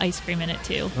vanilla ice cream in it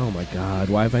too. Oh my God,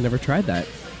 why have I never tried that?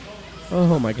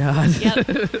 Oh my God. Yep.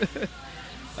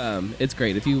 It's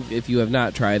great. If you have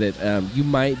not tried it, you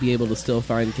might be able to still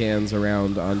find cans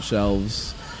around on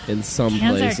shelves in some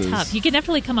places. Cans are tough. You can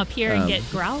definitely come up here and get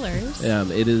growlers.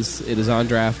 It is on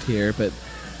draft here, but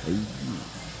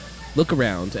look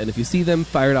around, and if you see them,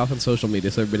 fire it off on social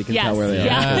media so everybody can tell where they are.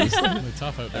 Yeah, it's really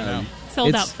tough out there now.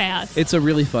 Sold out fast. It's a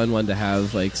really fun one to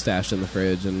have like stashed in the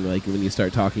fridge, and like when you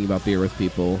start talking about beer with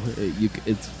people,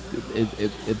 it's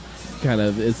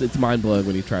mind blowing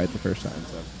when you try it the first time.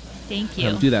 So thank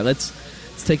you. Do that. Let's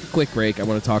take a quick break. I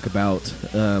want to talk about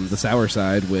the sour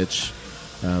side, which,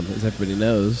 as everybody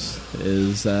knows,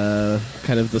 is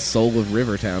kind of the soul of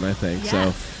Rivertown, I think. Yes.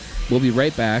 So we'll be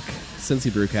right back.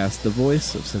 Cincy Brewcast, the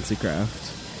voice of Cincy Craft.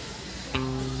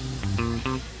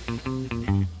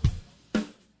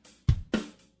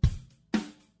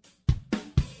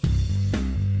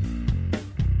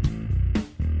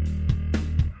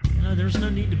 There's no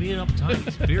need to be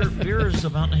uptight. Beer is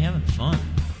about having fun.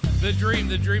 The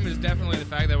dream is definitely the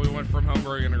fact that we went from home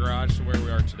brewing in a garage to where we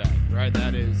are today. Right?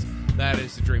 That is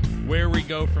the dream. Where we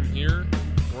go from here,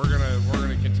 we're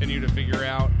gonna continue to figure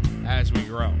out as we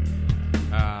grow.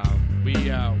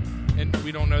 And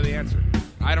we don't know the answer.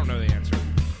 I don't know the answer.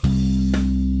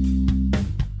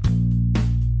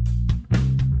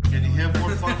 Can you have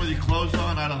more fun with your clothes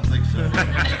on? I don't think so.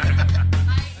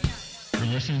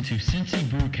 You're listening to Cincy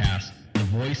Brewcast, the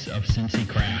voice of Cincy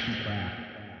Craft.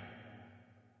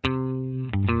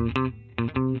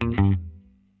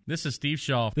 This is Steve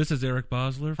Shaw. This is Eric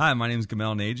Bosler. Hi, my name is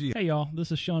Gamal Nagy. Hey, y'all.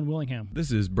 This is Sean Willingham. This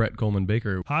is Brett Coleman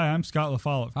Baker. Hi, I'm Scott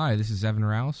LaFollette. Hi, this is Evan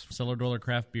Rouse. Cellar Dweller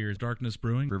Craft Beers. Darkness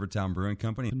Brewing. Rivertown Brewing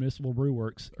Company. Admissible Brew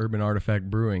Works. Urban Artifact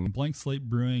Brewing. Blank Slate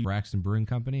Brewing. Braxton Brewing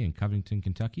Company in Covington,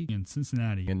 Kentucky. In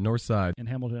Cincinnati. In Northside. In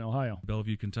Hamilton, Ohio.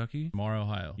 Bellevue, Kentucky. Lamar,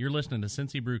 Ohio. You're listening to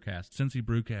Cincy Brewcast. Cincy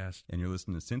Brewcast. And you're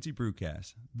listening to Cincy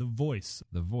Brewcast. The voice.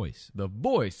 The voice. The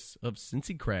voice of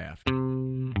Cincy Craft.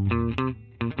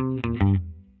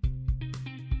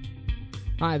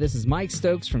 Hi, this is Mike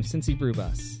Stokes from Cincy Brew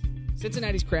Bus.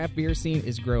 Cincinnati's craft beer scene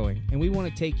is growing, and we want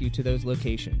to take you to those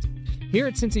locations. Here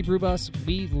at Cincy Brew Bus,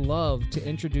 we love to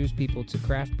introduce people to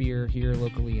craft beer here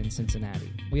locally in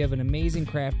Cincinnati. We have an amazing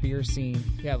craft beer scene.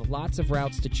 We have lots of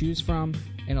routes to choose from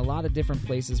and a lot of different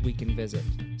places we can visit.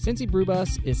 Cincy Brew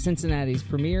Bus is Cincinnati's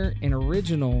premier and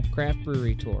original craft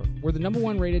brewery tour. We're the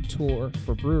 #1 rated tour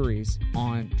for breweries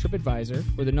on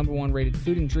TripAdvisor. We're the #1 rated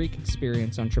food and drink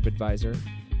experience on TripAdvisor.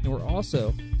 And we're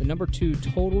also the #2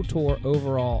 total tour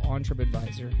overall on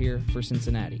TripAdvisor here for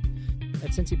Cincinnati. At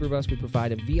Cincy Brew Bus, we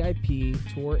provide a VIP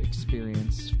tour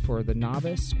experience for the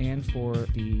novice and for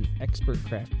the expert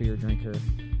craft beer drinker.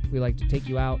 We like to take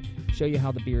you out, show you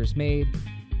how the beer is made,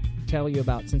 tell you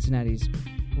about Cincinnati's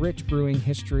rich brewing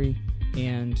history,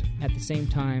 and at the same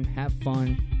time, have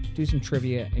fun, do some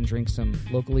trivia, and drink some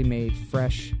locally made,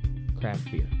 fresh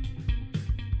craft beer.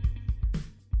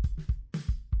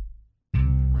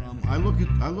 I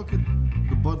look at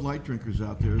the Bud Light drinkers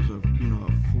out there as a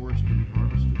forest and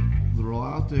harvester. They're all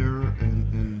out there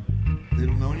and they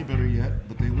don't know any better yet,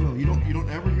 but they will. You don't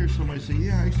ever hear somebody say,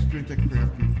 "Yeah, I used to drink that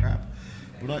craft beer crap,"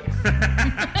 but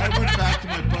I went back to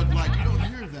my Bud Light. You don't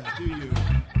hear that, do you?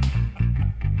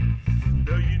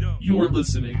 No, you don't. You're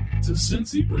listening to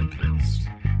Cincy Brewcast,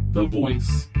 the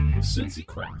voice of Cincy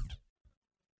Craft.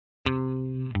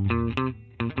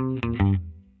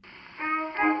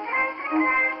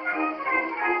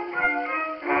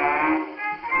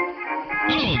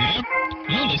 Hello there.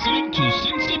 You're listening to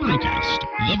Cincy Brewcast,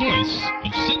 the voice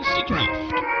of Cincy Craft.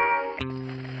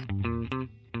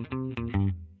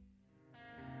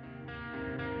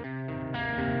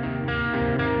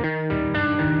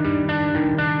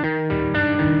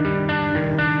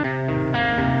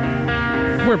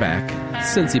 We're back.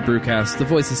 Cincy Brewcast, the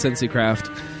voice of Cincy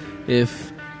Craft.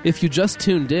 If you just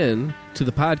tuned in to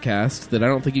the podcast that I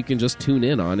don't think you can just tune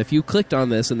in on, if you clicked on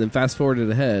this and then fast forwarded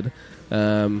ahead,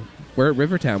 we're at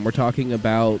Rivertown. We're talking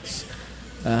about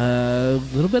a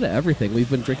little bit of everything. We've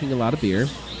been drinking a lot of beer,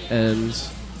 and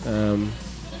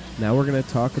now we're going to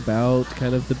talk about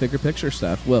kind of the bigger picture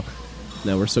stuff. Well,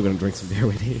 no, we're still going to drink some beer.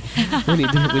 We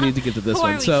need to get to this Who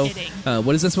one. are we So, kidding?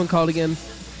 what is this one called again?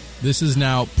 This is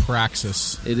now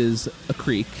Praxis. It is a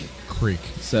creek. Creek.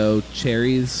 So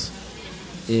cherries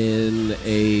in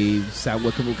a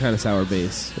what kind of sour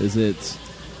base is it?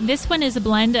 This one is a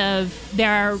blend of,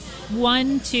 there are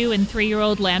 1, 2, and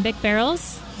 3-year-old lambic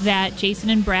barrels that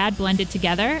Jason and Brad blended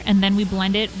together, and then we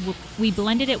blended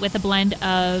it with a blend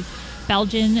of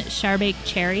Belgian Charbake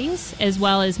cherries as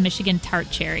well as Michigan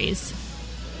tart cherries.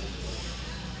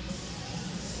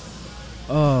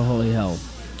 Oh, holy hell.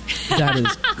 That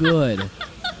is good.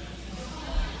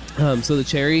 So the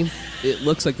cherry, it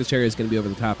looks like the cherry is going to be over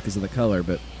the top because of the color,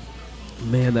 but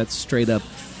man, that's straight up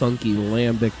funky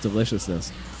lambic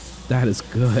deliciousness. That is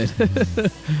good.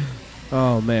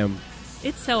 Oh, man.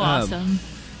 It's so awesome.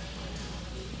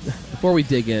 Before we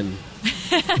dig in,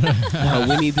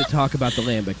 we need to talk about the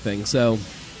lambic thing. So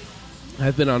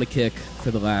I've been on a kick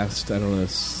for the last,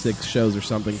 6 shows or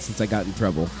something since I got in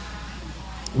trouble.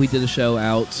 We did a show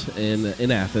out in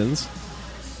Athens,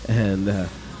 and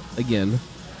again,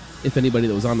 if anybody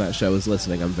that was on that show is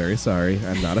listening, I'm very sorry.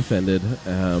 I'm not offended.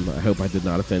 I hope I did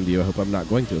not offend you. I hope I'm not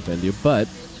going to offend you. But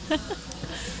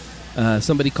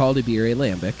somebody called a beer a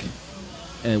lambic,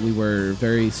 and we were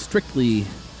very strictly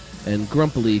and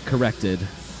grumpily corrected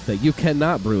that you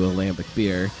cannot brew a lambic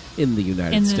beer in the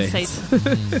United States.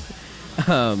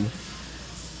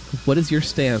 What is your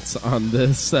stance on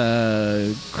this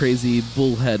crazy,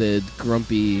 bullheaded,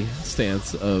 grumpy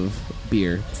stance of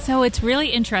beer? So it's really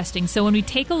interesting. So when we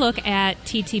take a look at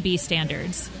TTB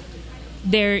standards,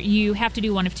 there you have to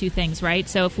do one of two things, right?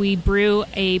 So if we brew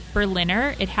a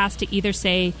Berliner, it has to either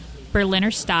say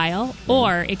Berliner style,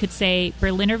 or it could say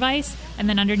Berliner Weiss, and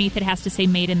then underneath it has to say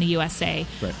made in the USA.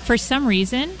 Right. For some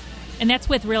reason, and that's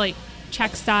with really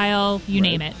Czech style, you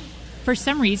name it. For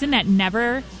some reason, that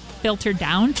never filtered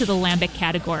down to the lambic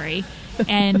category.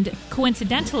 And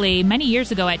coincidentally, many years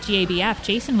ago at GABF,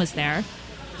 Jason was there,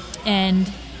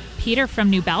 and Peter from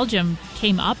New Belgium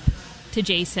came up to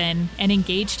Jason and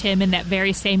engaged him in that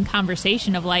very same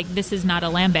conversation of like, this is not a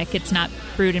lambic, it's not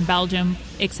brewed in Belgium,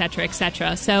 etc.,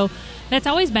 etc. So that's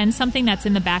always been something that's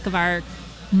in the back of our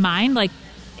mind. Like,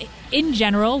 in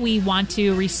general, we want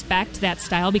to respect that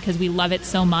style because we love it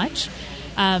so much.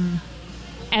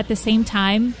 At the same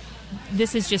time,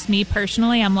 this is just me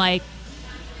personally. I'm like,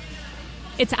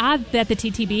 it's odd that the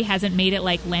TTB hasn't made it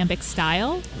like lambic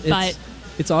style, but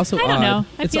it's also I don't know.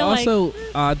 I it's feel also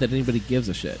odd that anybody gives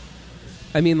a shit.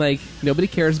 I mean, like, nobody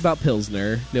cares about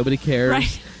Pilsner. Nobody cares.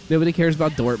 Right. Nobody cares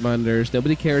about Dortmunders.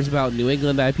 Nobody cares about New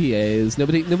England IPAs.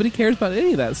 Nobody cares about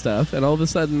any of that stuff. And all of a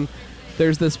sudden,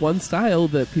 there's this one style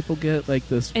that people get like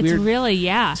this it's weird really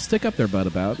stick up their butt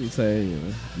about and say,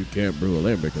 you can't brew a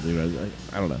lambic.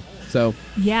 I don't know. So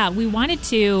yeah, we wanted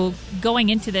to, going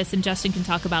into this, and Justin can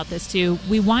talk about this too,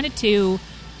 we wanted to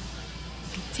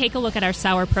take a look at our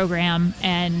sour program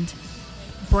and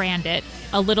brand it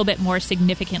a little bit more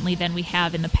significantly than we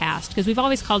have in the past, because we've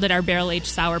always called it our barrel-aged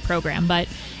sour program. But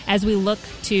as we look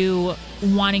to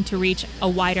wanting to reach a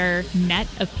wider net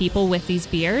of people with these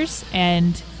beers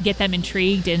and get them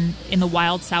intrigued in the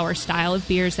wild sour style of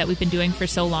beers that we've been doing for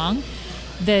so long,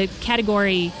 the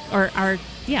category, or our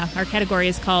category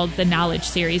is called the Knowledge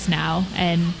Series now,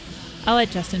 and I'll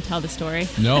let Justin tell the story.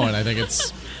 No, and I think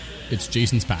it's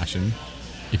Jason's passion.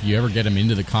 If you ever get him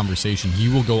into the conversation, he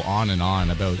will go on and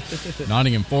on about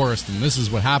Nottingham Forest, and this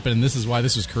is what happened, and this is why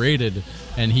this was created.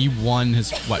 And he won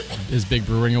his big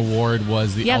brewing award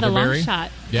was the Elderberry. The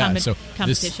long shot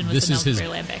competition was the Elderberry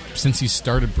Lambic. Since he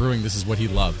started brewing, this is what he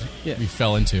loved. Yeah. He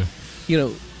fell into.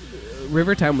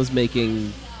 Rivertown was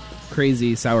making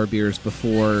crazy sour beers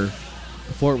before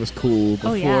it was cool,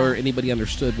 before anybody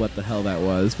understood what the hell that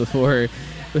was, before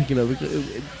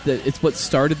it's what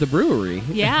started the brewery.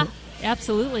 Yeah.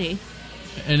 Absolutely.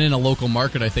 And in a local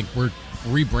market, I think we're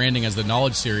rebranding as the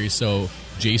Knowledge Series, so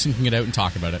Jason can get out and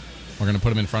talk about it. We're going to put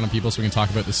them in front of people so we can talk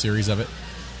about the series of it.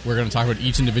 We're going to talk about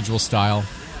each individual style,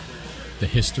 the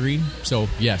history. So,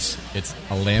 yes, it's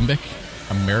alembic,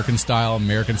 American style,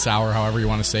 American sour, however you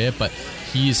want to say it, but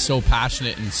he is so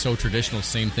passionate and so traditional.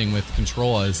 Same thing with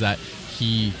Controlla, is that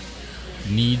he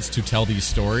needs to tell these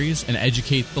stories and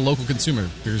educate the local consumer.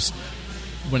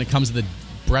 When it comes to the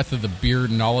breadth of the beer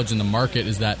knowledge in the market,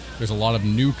 is that there's a lot of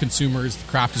new consumers, the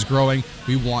craft is growing,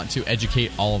 we want to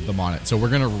educate all of them on it. So we're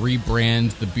going to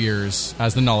rebrand the beers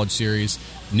as the Knowledge Series,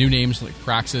 new names like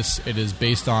Praxis. It is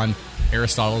based on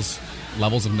Aristotle's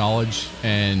levels of knowledge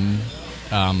and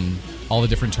all the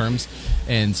different terms,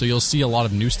 and so you'll see a lot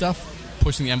of new stuff,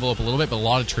 pushing the envelope a little bit, but a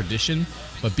lot of tradition,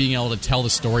 but being able to tell the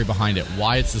story behind it,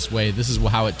 why it's this way, this is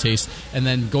how it tastes, and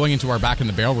then going into our back in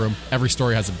the barrel room, every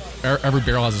barrel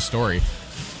has a story.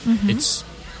 Mm-hmm. It's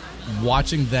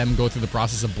watching them go through the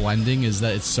process of blending is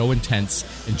that it's so intense,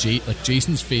 and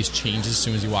Jason's face changes as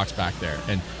soon as he walks back there,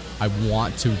 and I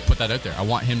want to put that out there. I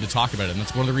want him to talk about it, and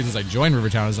that's one of the reasons I joined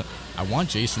Rivertown, is that I want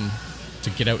Jason to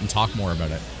get out and talk more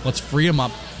about it. Let's free him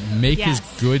up, make his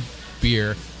good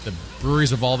beer. The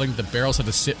brewery's evolving. The barrels had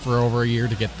to sit for over a year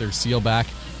to get their seal back.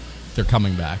 They're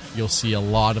coming back. You'll see a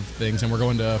lot of things, and we're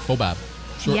going to FOBAB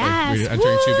shortly. Yes. We're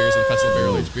entering 2 beers in Festival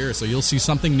Barrel Aged Beer, so you'll see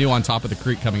something new on Top of the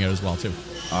Creek coming out as well too.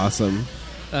 Awesome.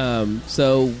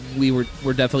 So we're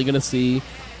definitely going to see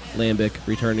Lambic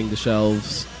returning to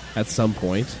shelves at some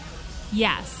point.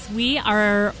 Yes, we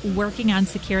are working on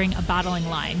securing a bottling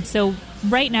line. So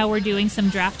right now we're doing some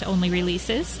draft-only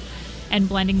releases and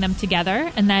blending them together,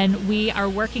 and then we are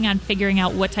working on figuring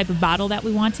out what type of bottle that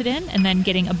we want it in, and then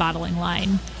getting a bottling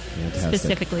line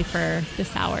specifically for the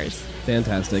sours.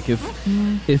 Fantastic.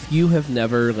 If you have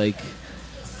never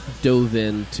dove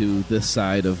into this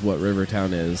side of what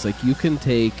Rivertown is, you can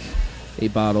take a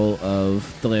bottle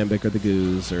of the Lambic or the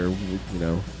Goose, or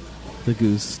the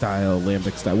Goose style,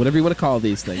 Lambic style, whatever you want to call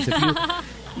these things.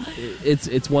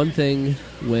 It's one thing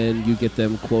when you get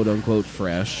them quote unquote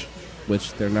fresh,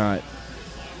 which they're not.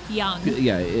 Young.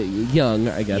 Yeah, young,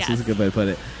 I guess is a good way to put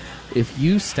it. If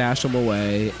you stash them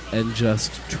away and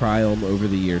just try them over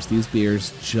the years, these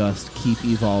beers just keep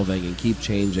evolving and keep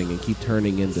changing and keep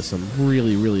turning into some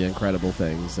really, really incredible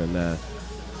things. And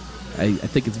I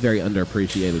think it's very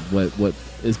underappreciated what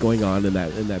is going on in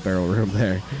that barrel room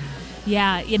there.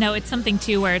 Yeah, it's something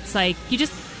too where it's you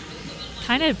just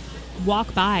kind of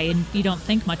walk by and you don't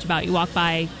think much about it. You walk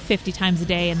by 50 times a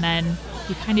day, and then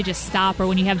you kind of just stop, or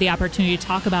when you have the opportunity to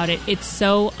talk about it, it's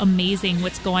so amazing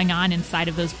what's going on inside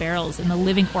of those barrels and the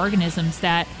living organisms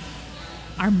that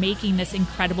are making this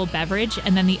incredible beverage,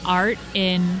 and then the art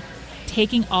in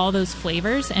taking all those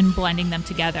flavors and blending them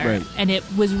together. Right. And it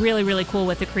was really, really cool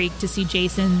with the Creek to see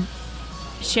Jason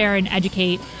share and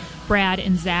educate Brad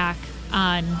and Zach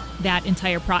on that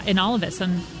entire and all of us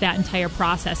on that entire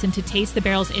process, and to taste the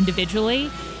barrels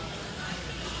individually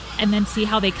and then see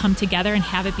how they come together and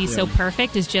have it be so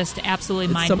perfect is just absolutely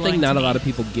it's mind-blowing. Something not to a me. lot of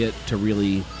people get to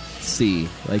really see,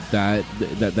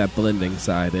 that blending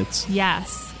side. It's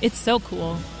so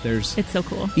cool. It's so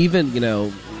cool. Even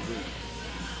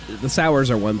the sours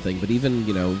are one thing, but even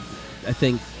I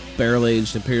think barrel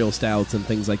aged imperial stouts and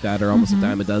things like that are almost a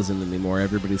dime a dozen anymore.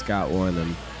 Everybody's got one,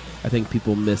 and I think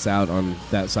people miss out on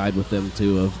that side with them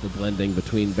too, of the blending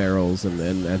between barrels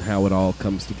and how it all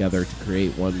comes together to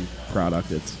create one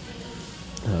product. It's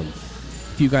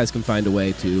if you guys can find a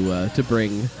way to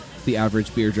bring the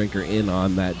average beer drinker in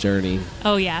on that journey.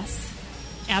 Oh yes,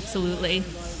 absolutely.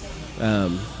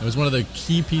 It was one of the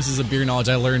key pieces of beer knowledge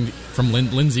I learned from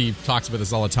Lindsay. Talks about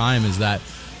this all the time, is that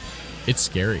it's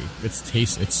scary.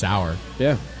 It's sour.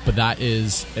 Yeah. But that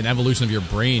is an evolution of your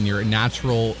brain. Your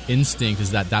natural instinct is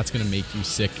that's going to make you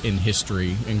sick in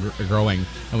history and growing.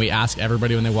 And we ask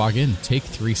everybody when they walk in, take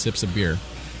 3 sips of beer.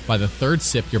 By the 3rd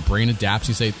sip, your brain adapts.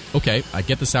 You say, okay, I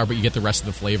get the sour, but you get the rest of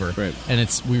the flavor. Right.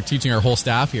 And we were teaching our whole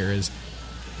staff here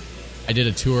I did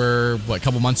a tour, a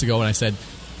couple months ago, and I said,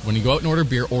 when you go out and order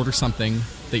beer, order something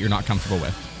that you're not comfortable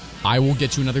with. I will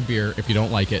get you another beer if you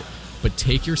don't like it, but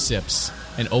take your sips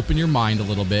and open your mind a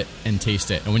little bit and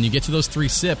taste it. And when you get to those 3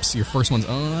 sips, your first one's,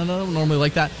 I don't normally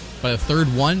like that. By the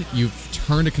 3rd one, you've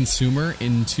turned a consumer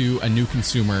into a new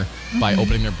consumer by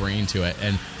opening their brain to it.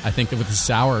 And I think that with the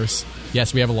sours,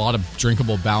 yes, we have a lot of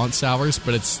drinkable balanced sours,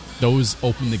 but those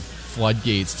open the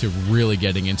floodgates to really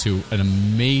getting into an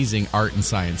amazing art and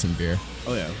science in beer.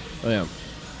 Oh yeah.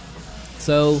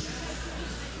 So,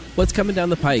 what's coming down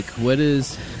the pike? What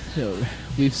is,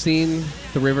 we've seen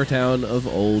the Rivertown of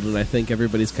old, and I think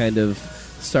everybody's kind of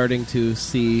starting to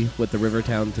see what the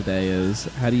Rivertown today is.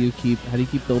 How do you keep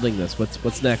building this?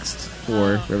 What's next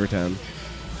for Rivertown?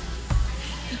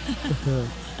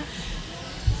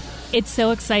 it's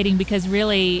so exciting because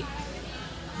really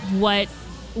what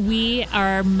we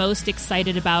are most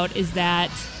excited about is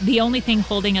that the only thing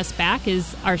holding us back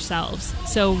is ourselves.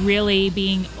 So really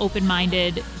being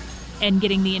open-minded and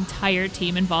getting the entire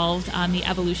team involved on the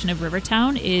evolution of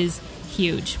Rivertown is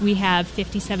huge. We have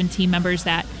 57 team members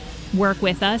that work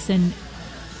with us, and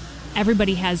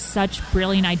everybody has such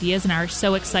brilliant ideas and are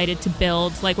so excited to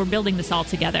build, like we're building this all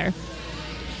together.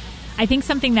 I think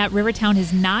something that Rivertown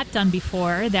has not done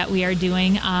before that we are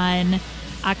doing on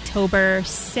October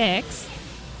 6th,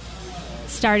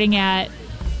 starting at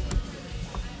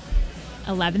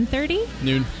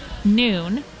 11:30?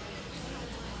 Noon,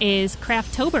 is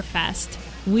Crafttoberfest.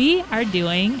 We are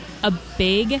doing a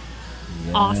big,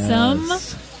 awesome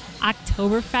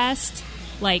Oktoberfest,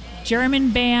 like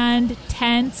German band,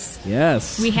 tents.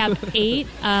 Yes. We have 8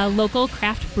 local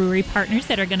craft brewery partners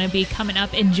that are going to be coming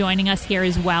up and joining us here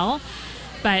as well.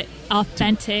 But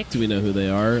authentic. Do we know who they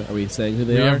are? Are we saying who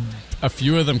they We are? have a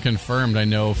few of them confirmed. I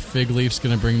know Fig Leaf's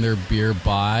going to bring their beer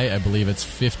by. I believe it's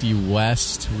 50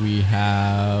 West. We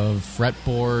have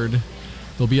Fretboard.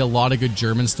 There'll be a lot of good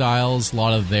German styles, a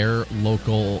lot of their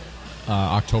local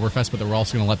Oktoberfest, but we're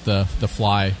also going to let the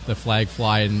flag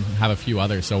fly and have a few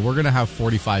others. So we're going to have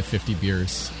 45, 50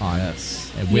 beers on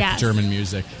with German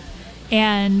music.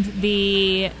 And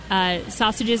the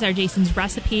sausages are Jason's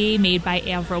recipe made by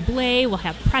Avro Blay. We'll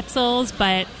have pretzels,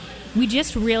 but we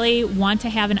just really want to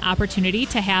have an opportunity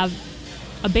to have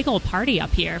a big old party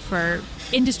up here for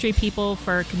industry people,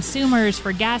 for consumers,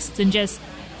 for guests, and just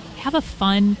have a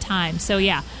fun time. So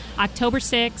yeah, October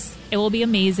 6th, it will be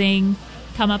amazing.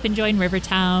 Come up and join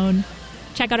Rivertown.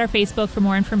 Check out our Facebook for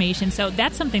more information. So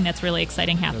that's something that's really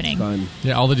exciting happening. That's fun.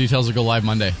 Yeah, all the details will go live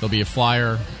Monday. There'll be a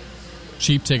flyer,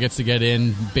 cheap tickets to get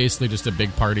in, basically just a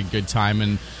big party, good time,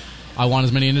 and I want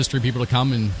as many industry people to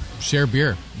come and share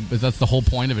beer. But that's the whole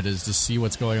point of it, is to see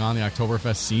what's going on in the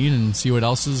Oktoberfest scene and see what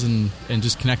else is, and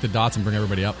just connect the dots and bring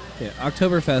everybody up. Yeah,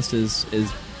 Oktoberfest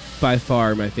is by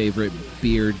far my favorite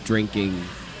beer drinking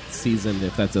season,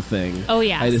 if that's a thing. Oh,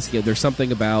 yeah. There's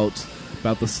something about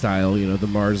the style, the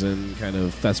Marzen kind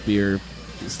of fest beer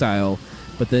style,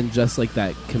 but then just like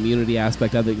that community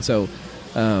aspect of it. So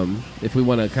if we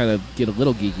want to kind of get a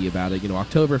little geeky about it,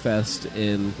 Oktoberfest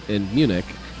in Munich,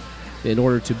 in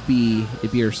order to be a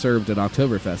beer served at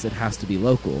Oktoberfest, it has to be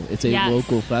local. It's a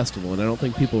local festival, and I don't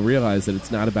think people realize that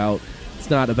it's not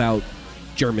about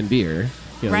German beer.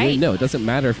 Right. No, it doesn't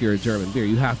matter if you're a German beer.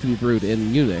 You have to be brewed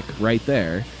in Munich right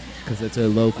there because it's a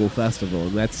local festival,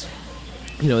 and that's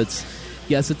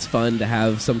it's fun to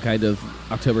have some kind of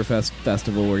Oktoberfest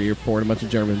festival where you're pouring a bunch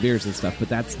of German beers and stuff, but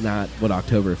that's not what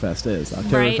Oktoberfest is.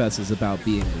 Oktoberfest is about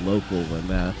being local,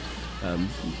 and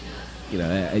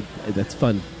that's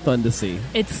fun to see.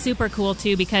 It's super cool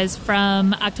too, because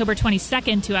from October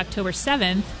 22nd to October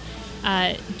 7th,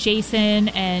 Jason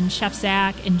and Chef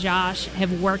Zach and Josh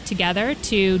have worked together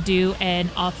to do an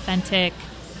authentic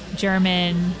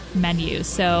German menu.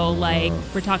 So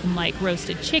we're talking like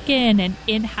roasted chicken and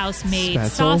in-house made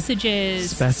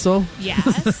sausages. Spätzle?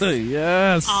 Yes.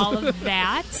 Yes. All of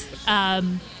that.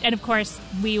 And of course,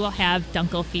 we will have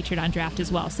Dunkel featured on draft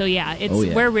as well. So yeah,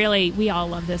 we all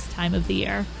love this time of the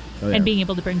year and being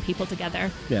able to bring people together.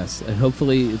 Yes, and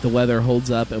hopefully the weather holds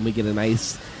up and we get a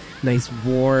nice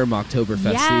warm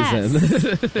Oktoberfest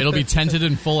season. It'll be tented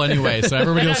and full anyway, so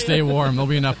everybody will stay warm. There'll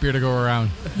be enough beer to go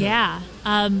around. Yeah.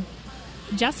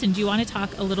 Justin, do you want to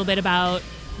talk a little bit about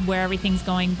where everything's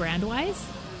going brand-wise?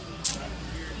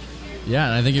 Yeah,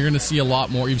 and I think you're going to see a lot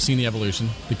more. You've seen the evolution.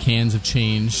 The cans have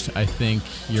changed. I think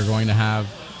you're going to have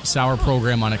sour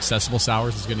program on accessible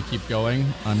sours is going to keep going.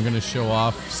 I'm going to show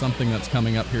off something that's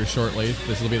coming up here shortly.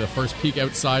 This will be the first peek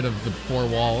outside of the four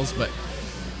walls, but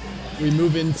we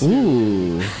move into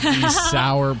the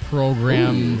sour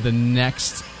program. Ooh. The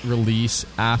next release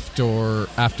after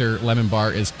Lemon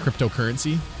Bar is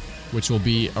Cryptocurrency, which will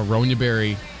be Aronia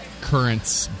Berry,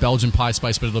 Currants, Belgian Pie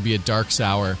Spice, but it'll be a dark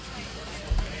sour.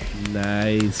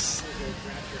 Nice.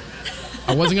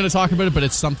 I wasn't going to talk about it, but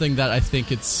it's something that I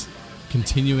think it's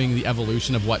continuing the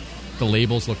evolution of what the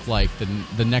labels look like,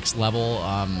 the next level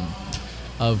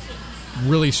of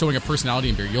really showing a personality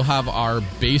in beer. You'll have our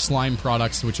baseline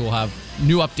products, which will have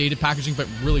new updated packaging, but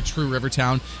really true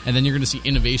Rivertown, and then you're going to see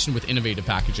innovation with innovative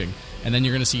packaging, and then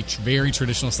you're going to see very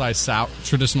traditional style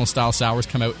sours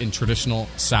come out in traditional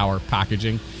sour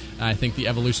packaging. And I think the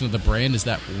evolution of the brand is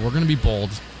that we're going to be bold,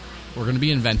 we're going to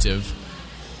be inventive,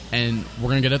 and we're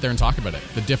going to get out there and talk about it.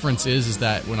 The difference is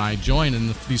that when I joined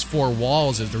in these four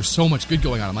walls, there's so much good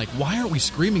going on. I'm like, why aren't we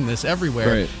screaming this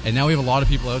everywhere? Right. And now we have a lot of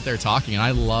people out there talking, and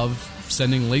I love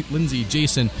sending Lindsay,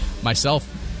 Jason, myself,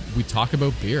 we talk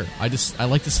about beer. I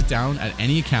like to sit down at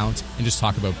any account and just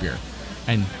talk about beer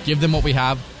and give them what we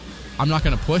have. I'm not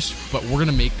going to push, but we're going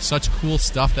to make such cool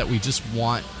stuff that we just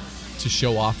want to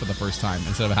show off for the first time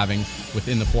instead of having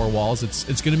within the four walls.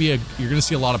 It's going to be you're going to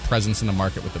see a lot of presence in the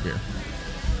market with the beer.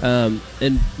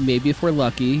 And maybe if we're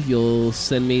lucky, you'll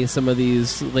send me some of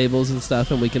these labels and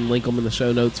stuff, and we can link them in the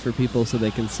show notes for people so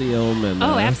they can see them. And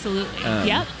absolutely.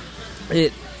 Yep.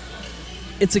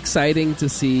 It's exciting to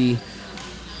see.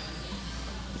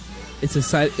 It's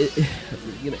exciting.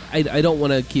 I don't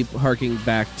want to keep harking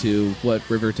back to what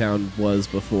Rivertown was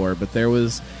before, but there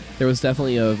was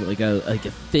definitely a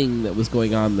thing that was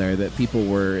going on there that people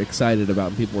were excited about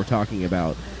and people were talking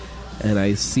about. And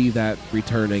I see that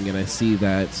returning, and I see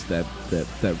that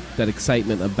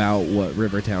excitement about what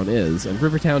Rivertown is. And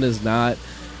Rivertown is not.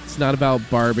 It's not about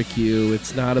barbecue.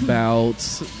 It's not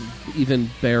about even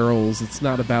barrels. It's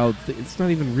not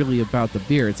even really about the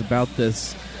beer. It's about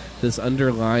this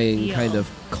underlying kind of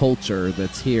culture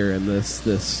that's here, and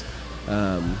this.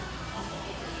 Are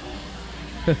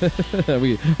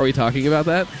we talking about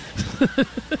that?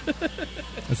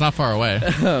 It's not far away.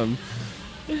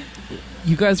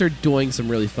 You guys are doing some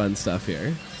really fun stuff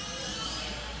here.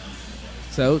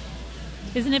 So,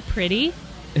 isn't it pretty?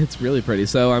 It's really pretty.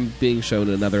 So I'm being shown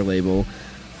another label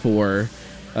for,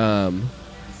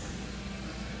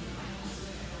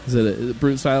 is it a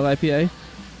Brute Style IPA?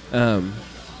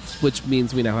 Which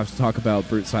means we now have to talk about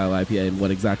Brute Style IPA and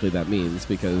what exactly that means,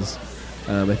 because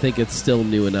I think it's still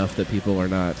new enough that people are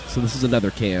not. So this is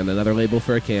another label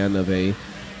for a can of a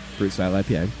Brute Style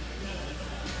IPA.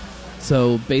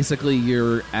 So basically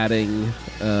you're adding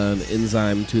an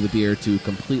enzyme to the beer to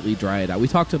completely dry it out. We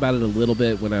talked about it a little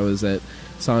bit when I was at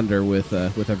Sonder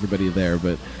with everybody there,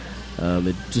 but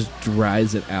it just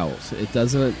dries it out. It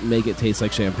doesn't make it taste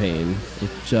like champagne.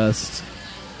 It just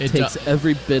takes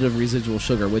every bit of residual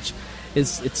sugar, which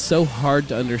it's so hard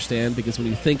to understand, because when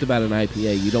you think about an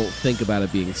IPA, you don't think about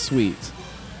it being sweet.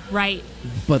 Right.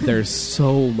 But there's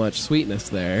so much sweetness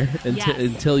there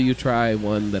until you try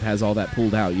one that has all that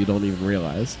pulled out. You don't even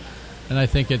realize. And I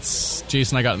think it's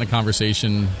Jason and I got in the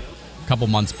conversation a couple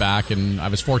months back, and I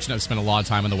was fortunate to spend a lot of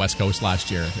time on the West Coast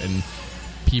last year. And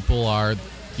people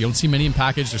you don't see many in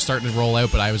package. They're starting to roll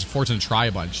out, but I was fortunate to try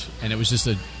a bunch. And it was just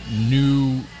a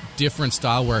new, different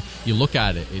style where you look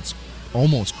at it, it's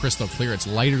almost crystal clear. It's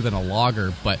lighter than a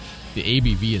lager, but the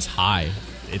ABV is high.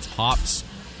 It's hops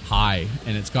high,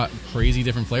 and it's got crazy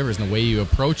different flavors, and the way you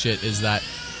approach it is that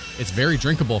it's very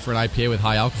drinkable for an IPA with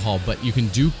high alcohol, but you can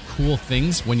do cool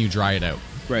things when you dry it out.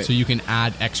 Right. So you can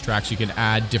add extracts, you can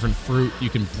add different fruit, you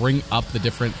can bring up the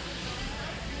different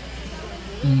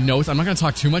notes. I'm not going to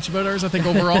talk too much about ours, I think,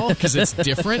 overall, because it's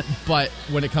different, but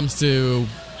when it comes to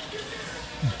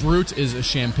Brute is a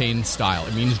champagne style.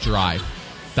 It means dry.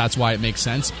 That's why it makes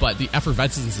sense, but the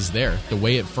effervescence is there. The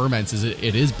way it ferments is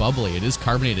it is bubbly, it is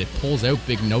carbonated, it pulls out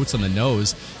big notes on the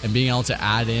nose, and being able to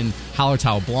add in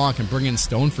Hallertau Blanc and bring in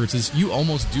stone fruits is you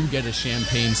almost do get a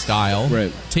champagne style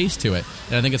taste to it.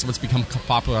 And I think it's what's become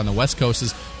popular on the West Coast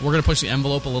is we're going to push the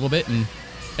envelope a little bit and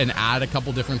add a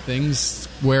couple different things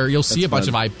where you'll see a bunch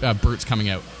of Brutes coming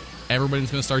out.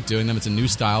 Everybody's going to start doing them. It's a new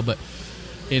style, but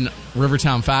in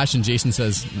Rivertown fashion, Jason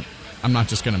says, I'm not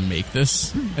just going to make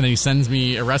this. And then he sends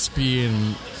me a recipe,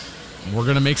 and we're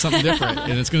going to make something different.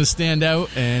 And it's going to stand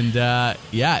out. And,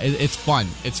 it's fun.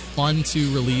 It's fun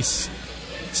to release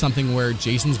something where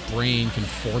Jason's brain can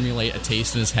formulate a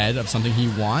taste in his head of something he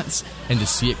wants, and to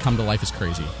see it come to life is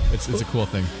crazy. It's a cool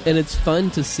thing. And it's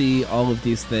fun to see all of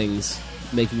these things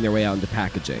making their way out into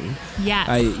packaging. Yes.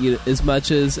 As much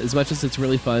as it's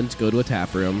really fun to go to a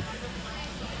tap room,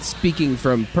 speaking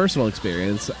from personal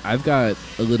experience, I've got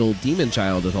a little demon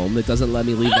child at home that doesn't let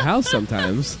me leave the house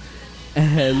sometimes.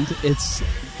 And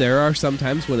there are some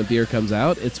times when a beer comes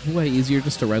out, it's way easier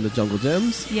just to run to Jungle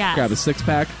Jim's, grab a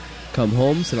six-pack, come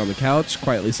home, sit on the couch,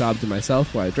 quietly sob to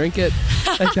myself while I drink it.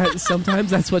 Sometimes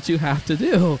that's what you have to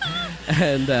do.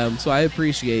 And so I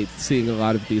appreciate seeing a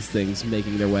lot of these things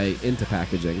making their way into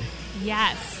packaging.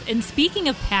 Yes. And speaking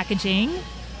of packaging,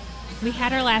 we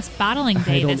had our last bottling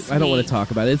day this week. I don't want to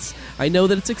talk about it. I know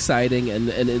that it's exciting, and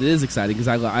it is exciting because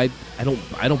I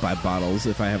don't buy bottles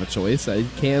if I have a choice.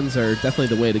 Cans are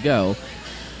definitely the way to go.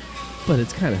 But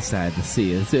it's kind of sad to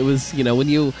see. It was, when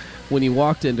you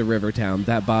walked into Rivertown,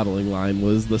 that bottling line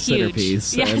was the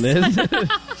centerpiece, yes. And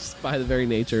just by the very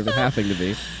nature of it having to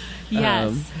be.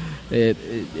 Yes.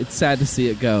 It's sad to see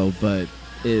it go, but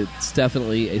it's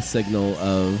definitely a signal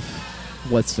of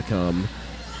what's to come.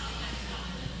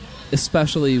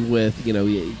 Especially with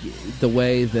the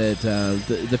way that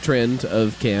the trend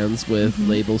of cans with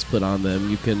labels put on them,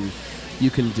 you can you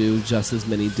can do just as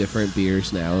many different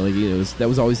beers now. Like, that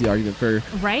was always the argument for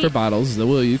Right. for bottles. Is that,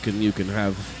 well, you can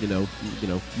have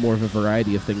more of a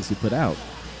variety of things you put out.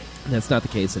 And that's not the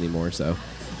case anymore. So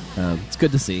it's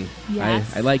good to see.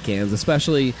 Yes. I like cans,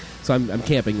 especially. So I'm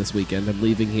camping this weekend. I'm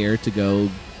leaving here to go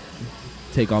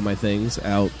take all my things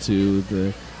out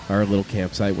to our little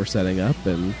campsite we're setting up,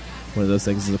 and one of those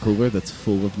things is a cooler that's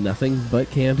full of nothing but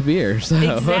canned beer. So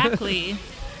Exactly.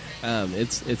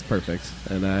 it's perfect,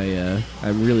 and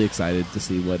I'm really excited to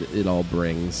see what it all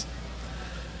brings.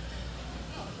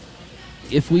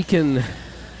 If we can,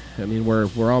 I mean,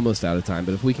 we're almost out of time,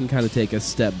 but if we can kind of take a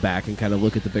step back and kind of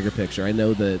look at the bigger picture, I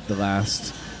know that the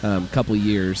last couple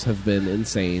years have been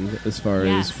insane as far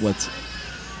Yes. as what's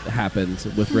happened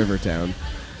with Rivertown.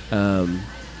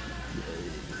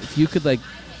 If you could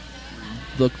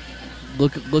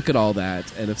look at all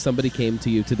that, and if somebody came to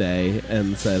you today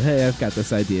and said, "Hey, I've got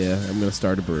this idea. I'm going to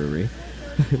start a brewery,"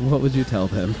 what would you tell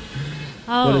them?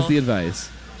 Oh. What is the advice?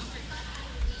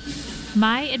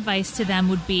 My advice to them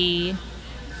would be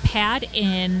pad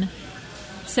in.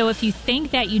 So if you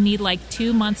think that you need like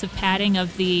 2 months of padding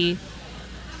of the,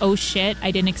 oh shit,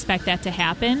 I didn't expect that to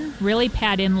happen, really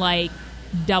pad in like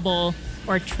double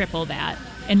or triple that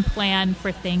and plan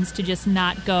for things to just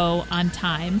not go on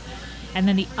time. And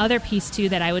then the other piece too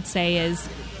that I would say is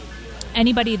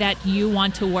anybody that you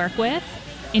want to work with,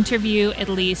 interview at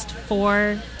least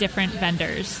 4 different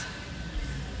vendors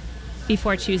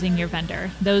before choosing your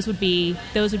vendor. Those would be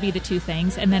the 2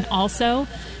 things. And then also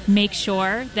make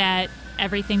sure that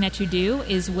everything that you do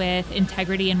is with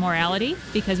integrity and morality,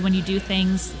 because when you do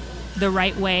things the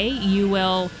right way, you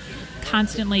will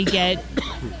constantly get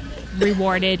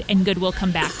rewarded and good will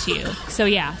come back to you. So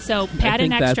so pad in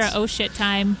think extra that's- oh shit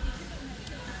time,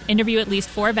 interview at least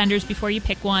 4 vendors before you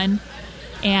pick one,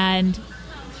 and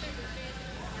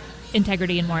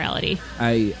integrity and morality.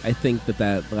 I think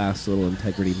that last little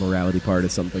integrity morality part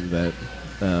is something that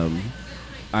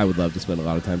I would love to spend a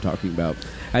lot of time talking about.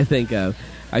 I think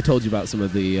I told you about some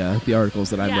of the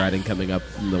articles that I'm Yes. writing coming up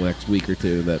in the next week or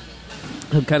two that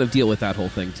kind of deal with that whole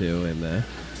thing too. And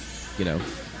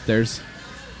there's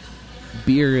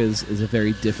beer is a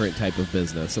very different type of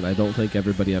business, and I don't think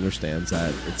everybody understands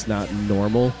that. It's not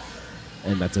normal,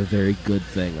 and that's a very good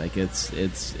thing. Like it's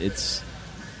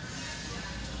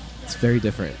very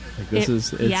different. Like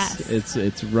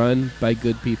it's run by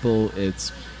good people.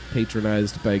 It's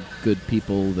patronized by good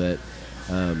people that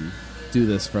do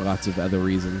this for lots of other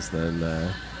reasons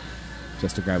than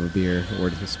just to grab a beer or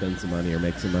to spend some money or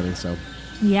make some money. So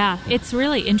Yeah, it's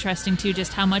really interesting too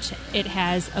just how much it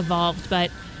has evolved,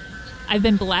 but I've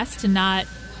been blessed to not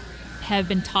have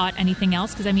been taught anything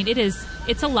else, because I mean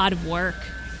it's a lot of work.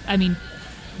 I mean,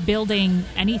 building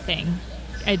anything,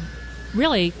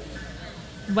 really,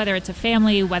 whether it's a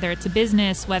family, whether it's a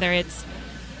business, whether it's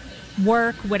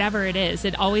work, whatever it is,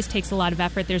 it always takes a lot of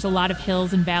effort. There's a lot of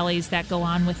hills and valleys that go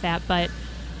on with that, but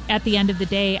at the end of the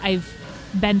day, I've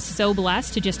been so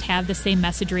blessed to just have the same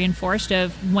message reinforced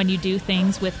of when you do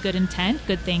things with good intent,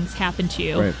 good things happen to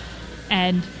you. Right.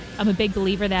 And I'm a big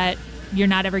believer that you're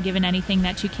not ever given anything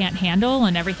that you can't handle,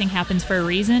 and everything happens for a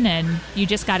reason, and you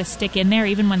just got to stick in there.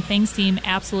 Even when things seem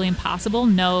absolutely impossible,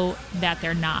 know that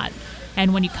they're not.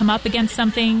 And when you come up against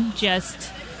something,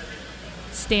 just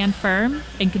stand firm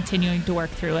and continuing to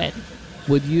work through it.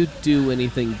 would you do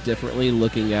anything differently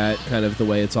looking at kind of the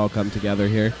way it's all come together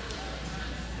here?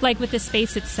 Like with the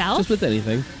space itself? Just with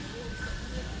anything.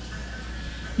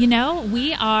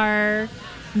 We are...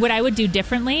 What I would do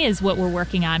differently is what we're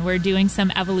working on. We're doing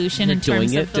some evolution You're in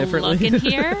terms doing of it the differently? look in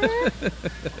here.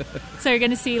 So you're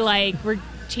going to see, we're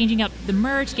changing up the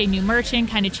merch, getting new merch in,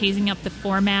 kind of changing up the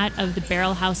format of the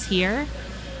barrel house here.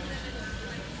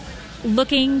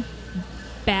 Looking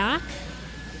back,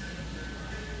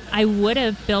 I would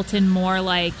have built in more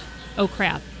oh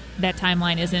crap, that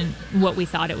timeline isn't what we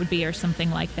thought it would be or something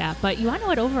like that. But you want to know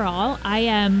what, overall,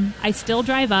 I still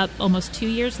drive up almost 2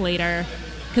 years later,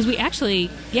 because we actually,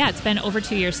 it's been over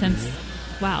 2 years since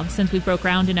we broke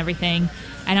ground and everything,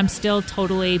 and I'm still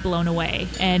totally blown away.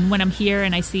 And when I'm here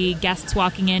and I see guests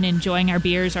walking in enjoying our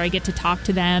beers, or I get to talk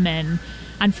to them, and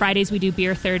on Fridays we do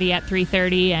Beer 30 at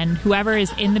 3:30, and whoever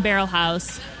is in the barrel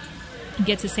house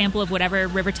gets a sample of whatever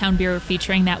Rivertown beer we're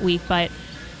featuring that week. But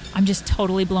I'm just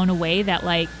totally blown away that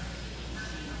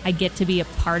I get to be a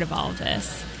part of all of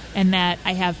this, and that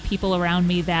I have people around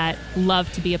me that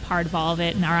love to be a part of all of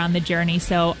it and are on the journey.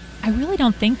 So I really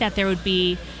don't think that there would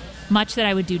be much that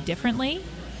I would do differently,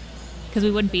 because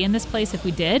we wouldn't be in this place if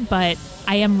we did. But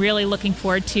I am really looking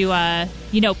forward to,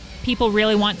 people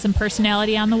really want some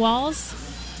personality on the walls.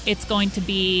 It's going to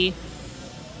be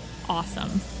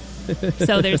awesome.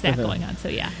 So there's that going on. So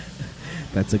yeah.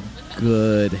 That's a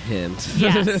good hint.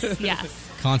 Yes, yes.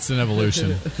 Constant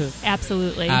evolution.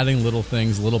 Absolutely. Adding little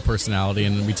things, little personality,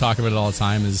 and we talk about it all the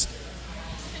time, is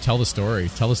tell the story.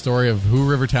 Tell the story of who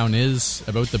Rivertown is,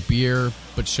 about the beer,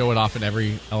 but show it off in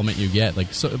every element you get.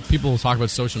 Like, so people talk about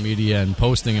social media and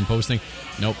posting.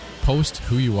 Nope. Post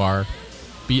who you are.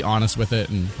 Be honest with it.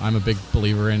 And I'm a big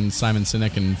believer in Simon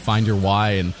Sinek and find your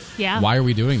why. And why are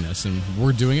we doing this? And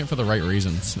we're doing it for the right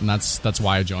reasons. And that's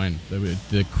why I joined.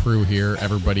 The crew here,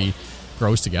 everybody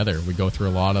grows together. We go through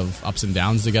a lot of ups and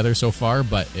downs together so far,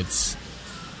 but it's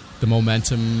the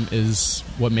momentum is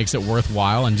what makes it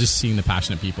worthwhile, and just seeing the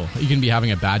passionate people. You can be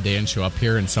having a bad day and show up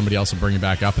here, and somebody else will bring you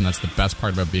back up, and that's the best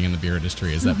part about being in the beer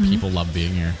industry, is that people love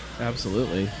being here.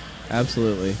 Absolutely.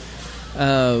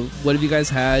 What have you guys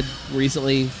had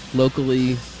recently,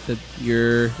 locally, that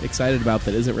you're excited about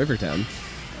that isn't Rivertown?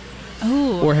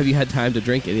 Oh. Or have you had time to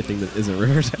drink anything that isn't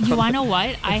Rivertown? You want to know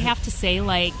what? I have to say,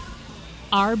 like,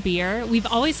 our beer, we've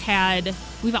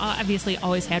obviously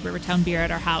always had Rivertown beer at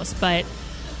our house, but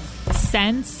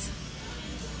since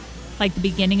like the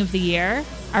beginning of the year,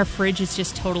 our fridge is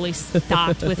just totally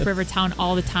stocked with Rivertown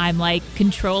all the time. Like,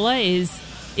 Controlla is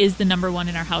the number one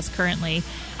in our house currently.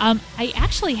 I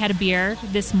actually had a beer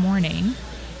this morning.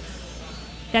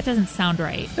 That doesn't sound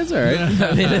right. That's all right.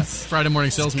 I mean, it's Friday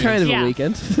morning sales meetings. Kind of a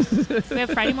weekend. We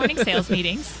have Friday morning sales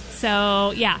meetings.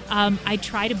 So, I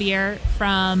tried a beer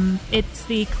from, it's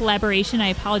the collaboration, I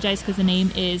apologize because the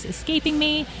name is escaping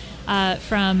me,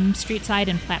 from Streetside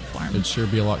and Platform. It'd sure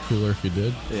be a lot cooler if you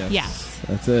did. Yes.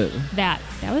 That's it. That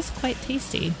was quite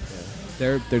tasty.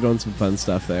 They're doing some fun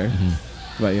stuff there.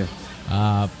 How about you?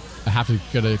 I have to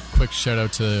get a quick shout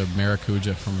out to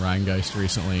Maracuja from Rheingeist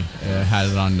recently. Had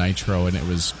it on Nitro, and it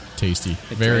was tasty.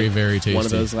 Very, very tasty. One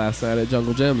of those last night at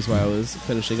Jungle Gyms while I was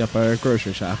finishing up our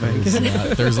grocery shopping.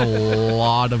 There's a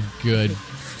lot of good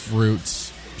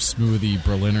fruits smoothie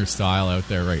Berliner style out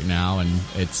there right now, and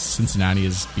Cincinnati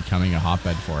is becoming a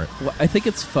hotbed for it. Well, I think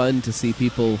it's fun to see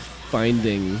people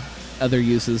finding other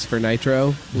uses for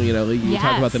Nitro. You know, you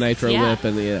talk about the Nitro Whip,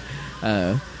 and the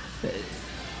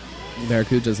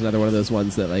Maracuja is another one of those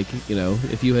ones that, like, you know,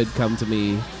 if you had come to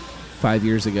me 5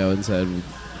 years ago and said,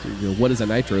 you know, what is a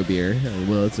Nitro beer?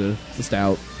 Well, it's a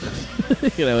stout.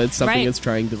 You know, it's something that's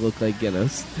trying to look like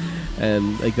Guinness,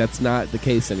 and like that's not the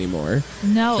case anymore.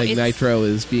 No, like Nitro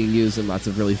is being used in lots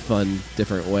of really fun,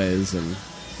 different ways, and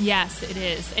yes, it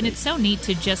is, and it's so neat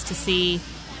to see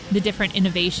the different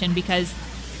innovation, because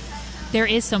there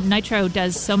is Nitro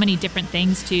does so many different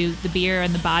things to the beer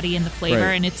and the body and the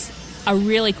flavor, and it's a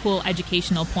really cool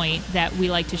educational point that we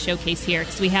like to showcase here,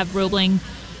 because we have Roebling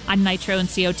on Nitro and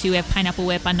CO2, we have Pineapple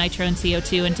Whip on Nitro and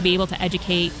CO2, and to be able to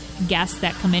educate guests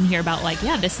that come in here about, like,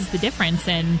 this is the difference,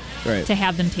 and to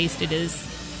have them taste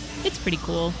it's pretty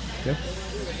cool. Okay.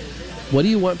 What do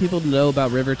you want people to know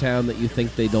about Rivertown that you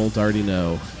think they don't already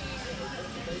know?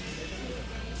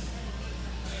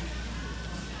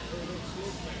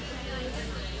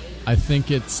 I think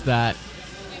it's that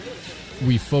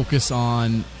we focus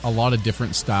on a lot of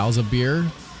different styles of beer,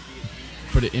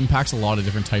 but it impacts a lot of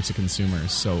different types of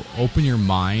consumers. So open your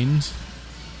mind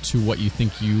to what you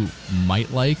think you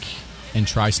might like and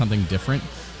try something different,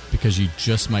 because you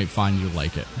just might find you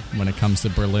like it. When it comes to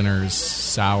Berliners,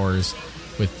 sours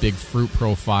with big fruit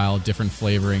profile, different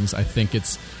flavorings, I think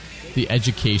it's the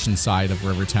education side of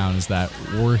Rivertown, is that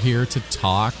we're here to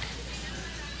talk,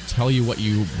 tell you what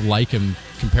you like and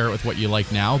compare it with what you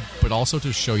like now, but also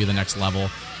to show you the next level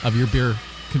of your beer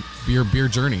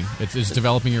journey. It's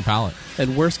developing your palate.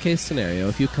 And worst case scenario,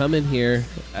 if you come in here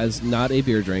as not a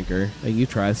beer drinker and you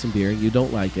try some beer and you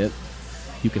don't like it,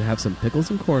 you can have some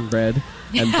pickles and cornbread,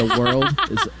 and the world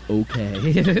is okay.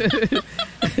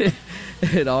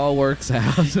 It all works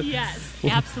out. Yes,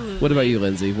 absolutely. What about you,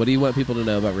 Lindsay? What do you want people to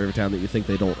know about Rivertown that you think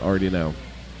they don't already know?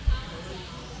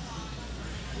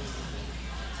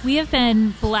 We have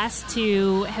been blessed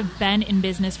to have been in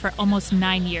business for almost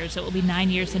 9 years. It will be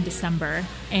 9 years in December.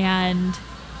 And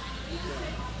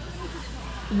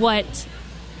what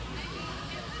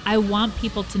I want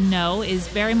people to know is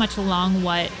very much along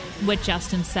what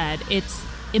Justin said. It's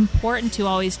important to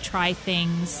always try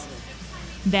things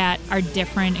that are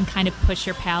different and kind of push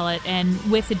your palate. And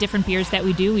with the different beers that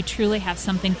we do, we truly have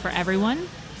something for everyone.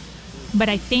 But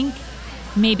I think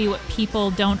maybe what people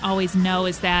don't always know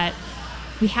is that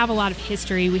we have a lot of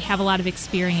history, we have a lot of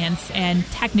experience, and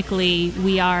technically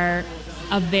we are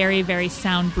a very, very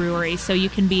sound brewery. So you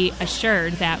can be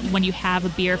assured that when you have a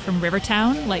beer from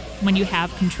Rivertown, like when you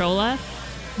have Controlla,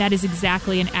 that is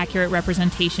exactly an accurate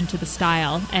representation to the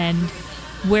style. And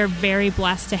we're very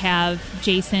blessed to have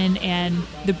Jason and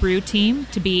the brew team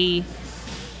to be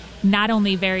not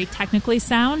only very technically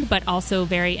sound, but also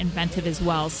very inventive as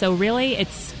well. So really,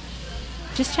 it's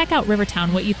just check out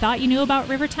Rivertown. What you thought you knew about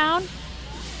Rivertown,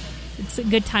 it's a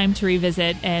good time to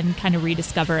revisit and kind of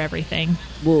rediscover everything.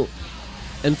 Well,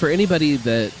 and for anybody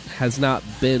that has not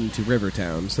been to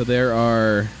Rivertown, so there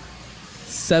are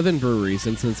 7 breweries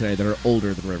in Cincinnati that are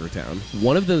older than Rivertown.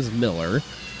 One of them is Miller,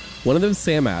 one of them is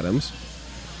Sam Adams,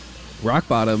 Rock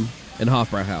Bottom, and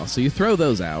Hofbrauhaus. So you throw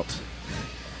those out.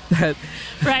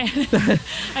 Right.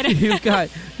 you've got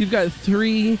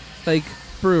 3 like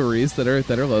breweries that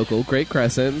are local: Great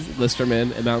Crescent,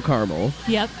 Listerman, and Mount Carmel.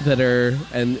 Yep. That are,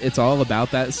 and it's all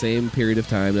about that same period of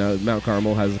time. Now Mount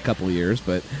Carmel has a couple years,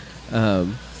 but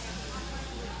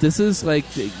this is like,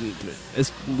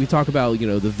 as we talk about,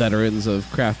 the veterans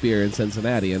of craft beer in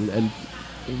Cincinnati, and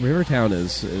Rivertown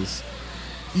is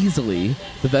easily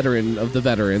the veteran of the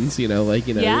veterans.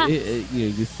 Yeah.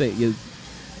 You think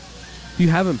if you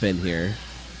haven't been here,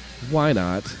 why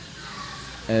not?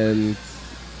 And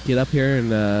get up here and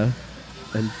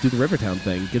do the Rivertown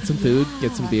thing. Get some food,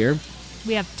 get some beer.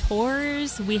 We have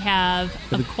tours. We have,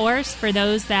 of course, for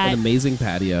those that... An amazing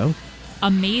patio.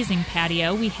 Amazing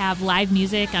patio. We have live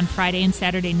music on Friday and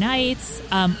Saturday nights.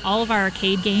 All of our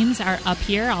arcade games are up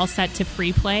here, all set to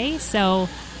free play. So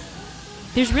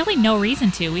there's really no reason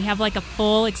to. We have like a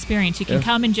full experience. You can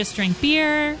come and just drink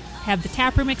beer, have the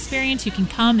taproom experience. You can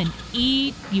come and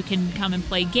eat. You can come and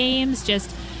play games.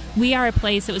 We are a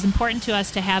place, it was important to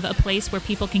us to have a place where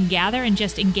people can gather and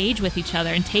just engage with each other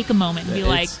and take a moment and be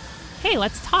like, hey,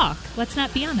 let's talk. Let's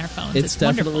not be on our phones. It's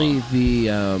definitely wonderful.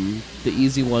 the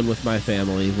easy one with my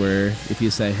family, where if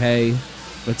you say, hey,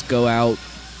 let's go out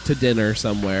to dinner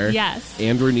somewhere. Yes.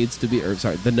 Andrew needs to be,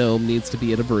 the gnome needs to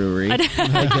be at a brewery. Like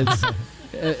it's,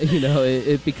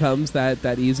 it becomes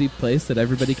that easy place that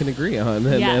everybody can agree on.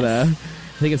 And, yes.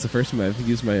 I think it's the first time I've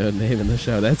used my own name in the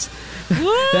show. That's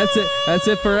it. That's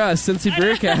it for us, Cincy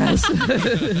Brewcast.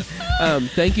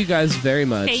 Thank you guys very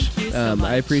much. Thank you so much.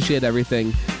 I appreciate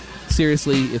everything.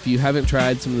 Seriously, if you haven't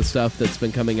tried some of the stuff that's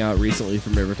been coming out recently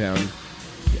from Rivertown,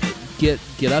 get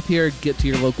up here, get to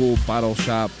your local bottle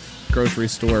shop, grocery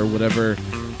store, whatever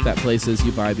that place is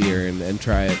you buy beer, and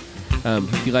try it.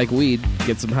 If you like weed,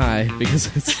 get some high,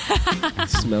 because it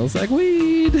smells like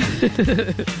weed.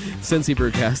 Cincy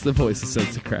Brewcast, the voice of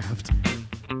Cincy Craft.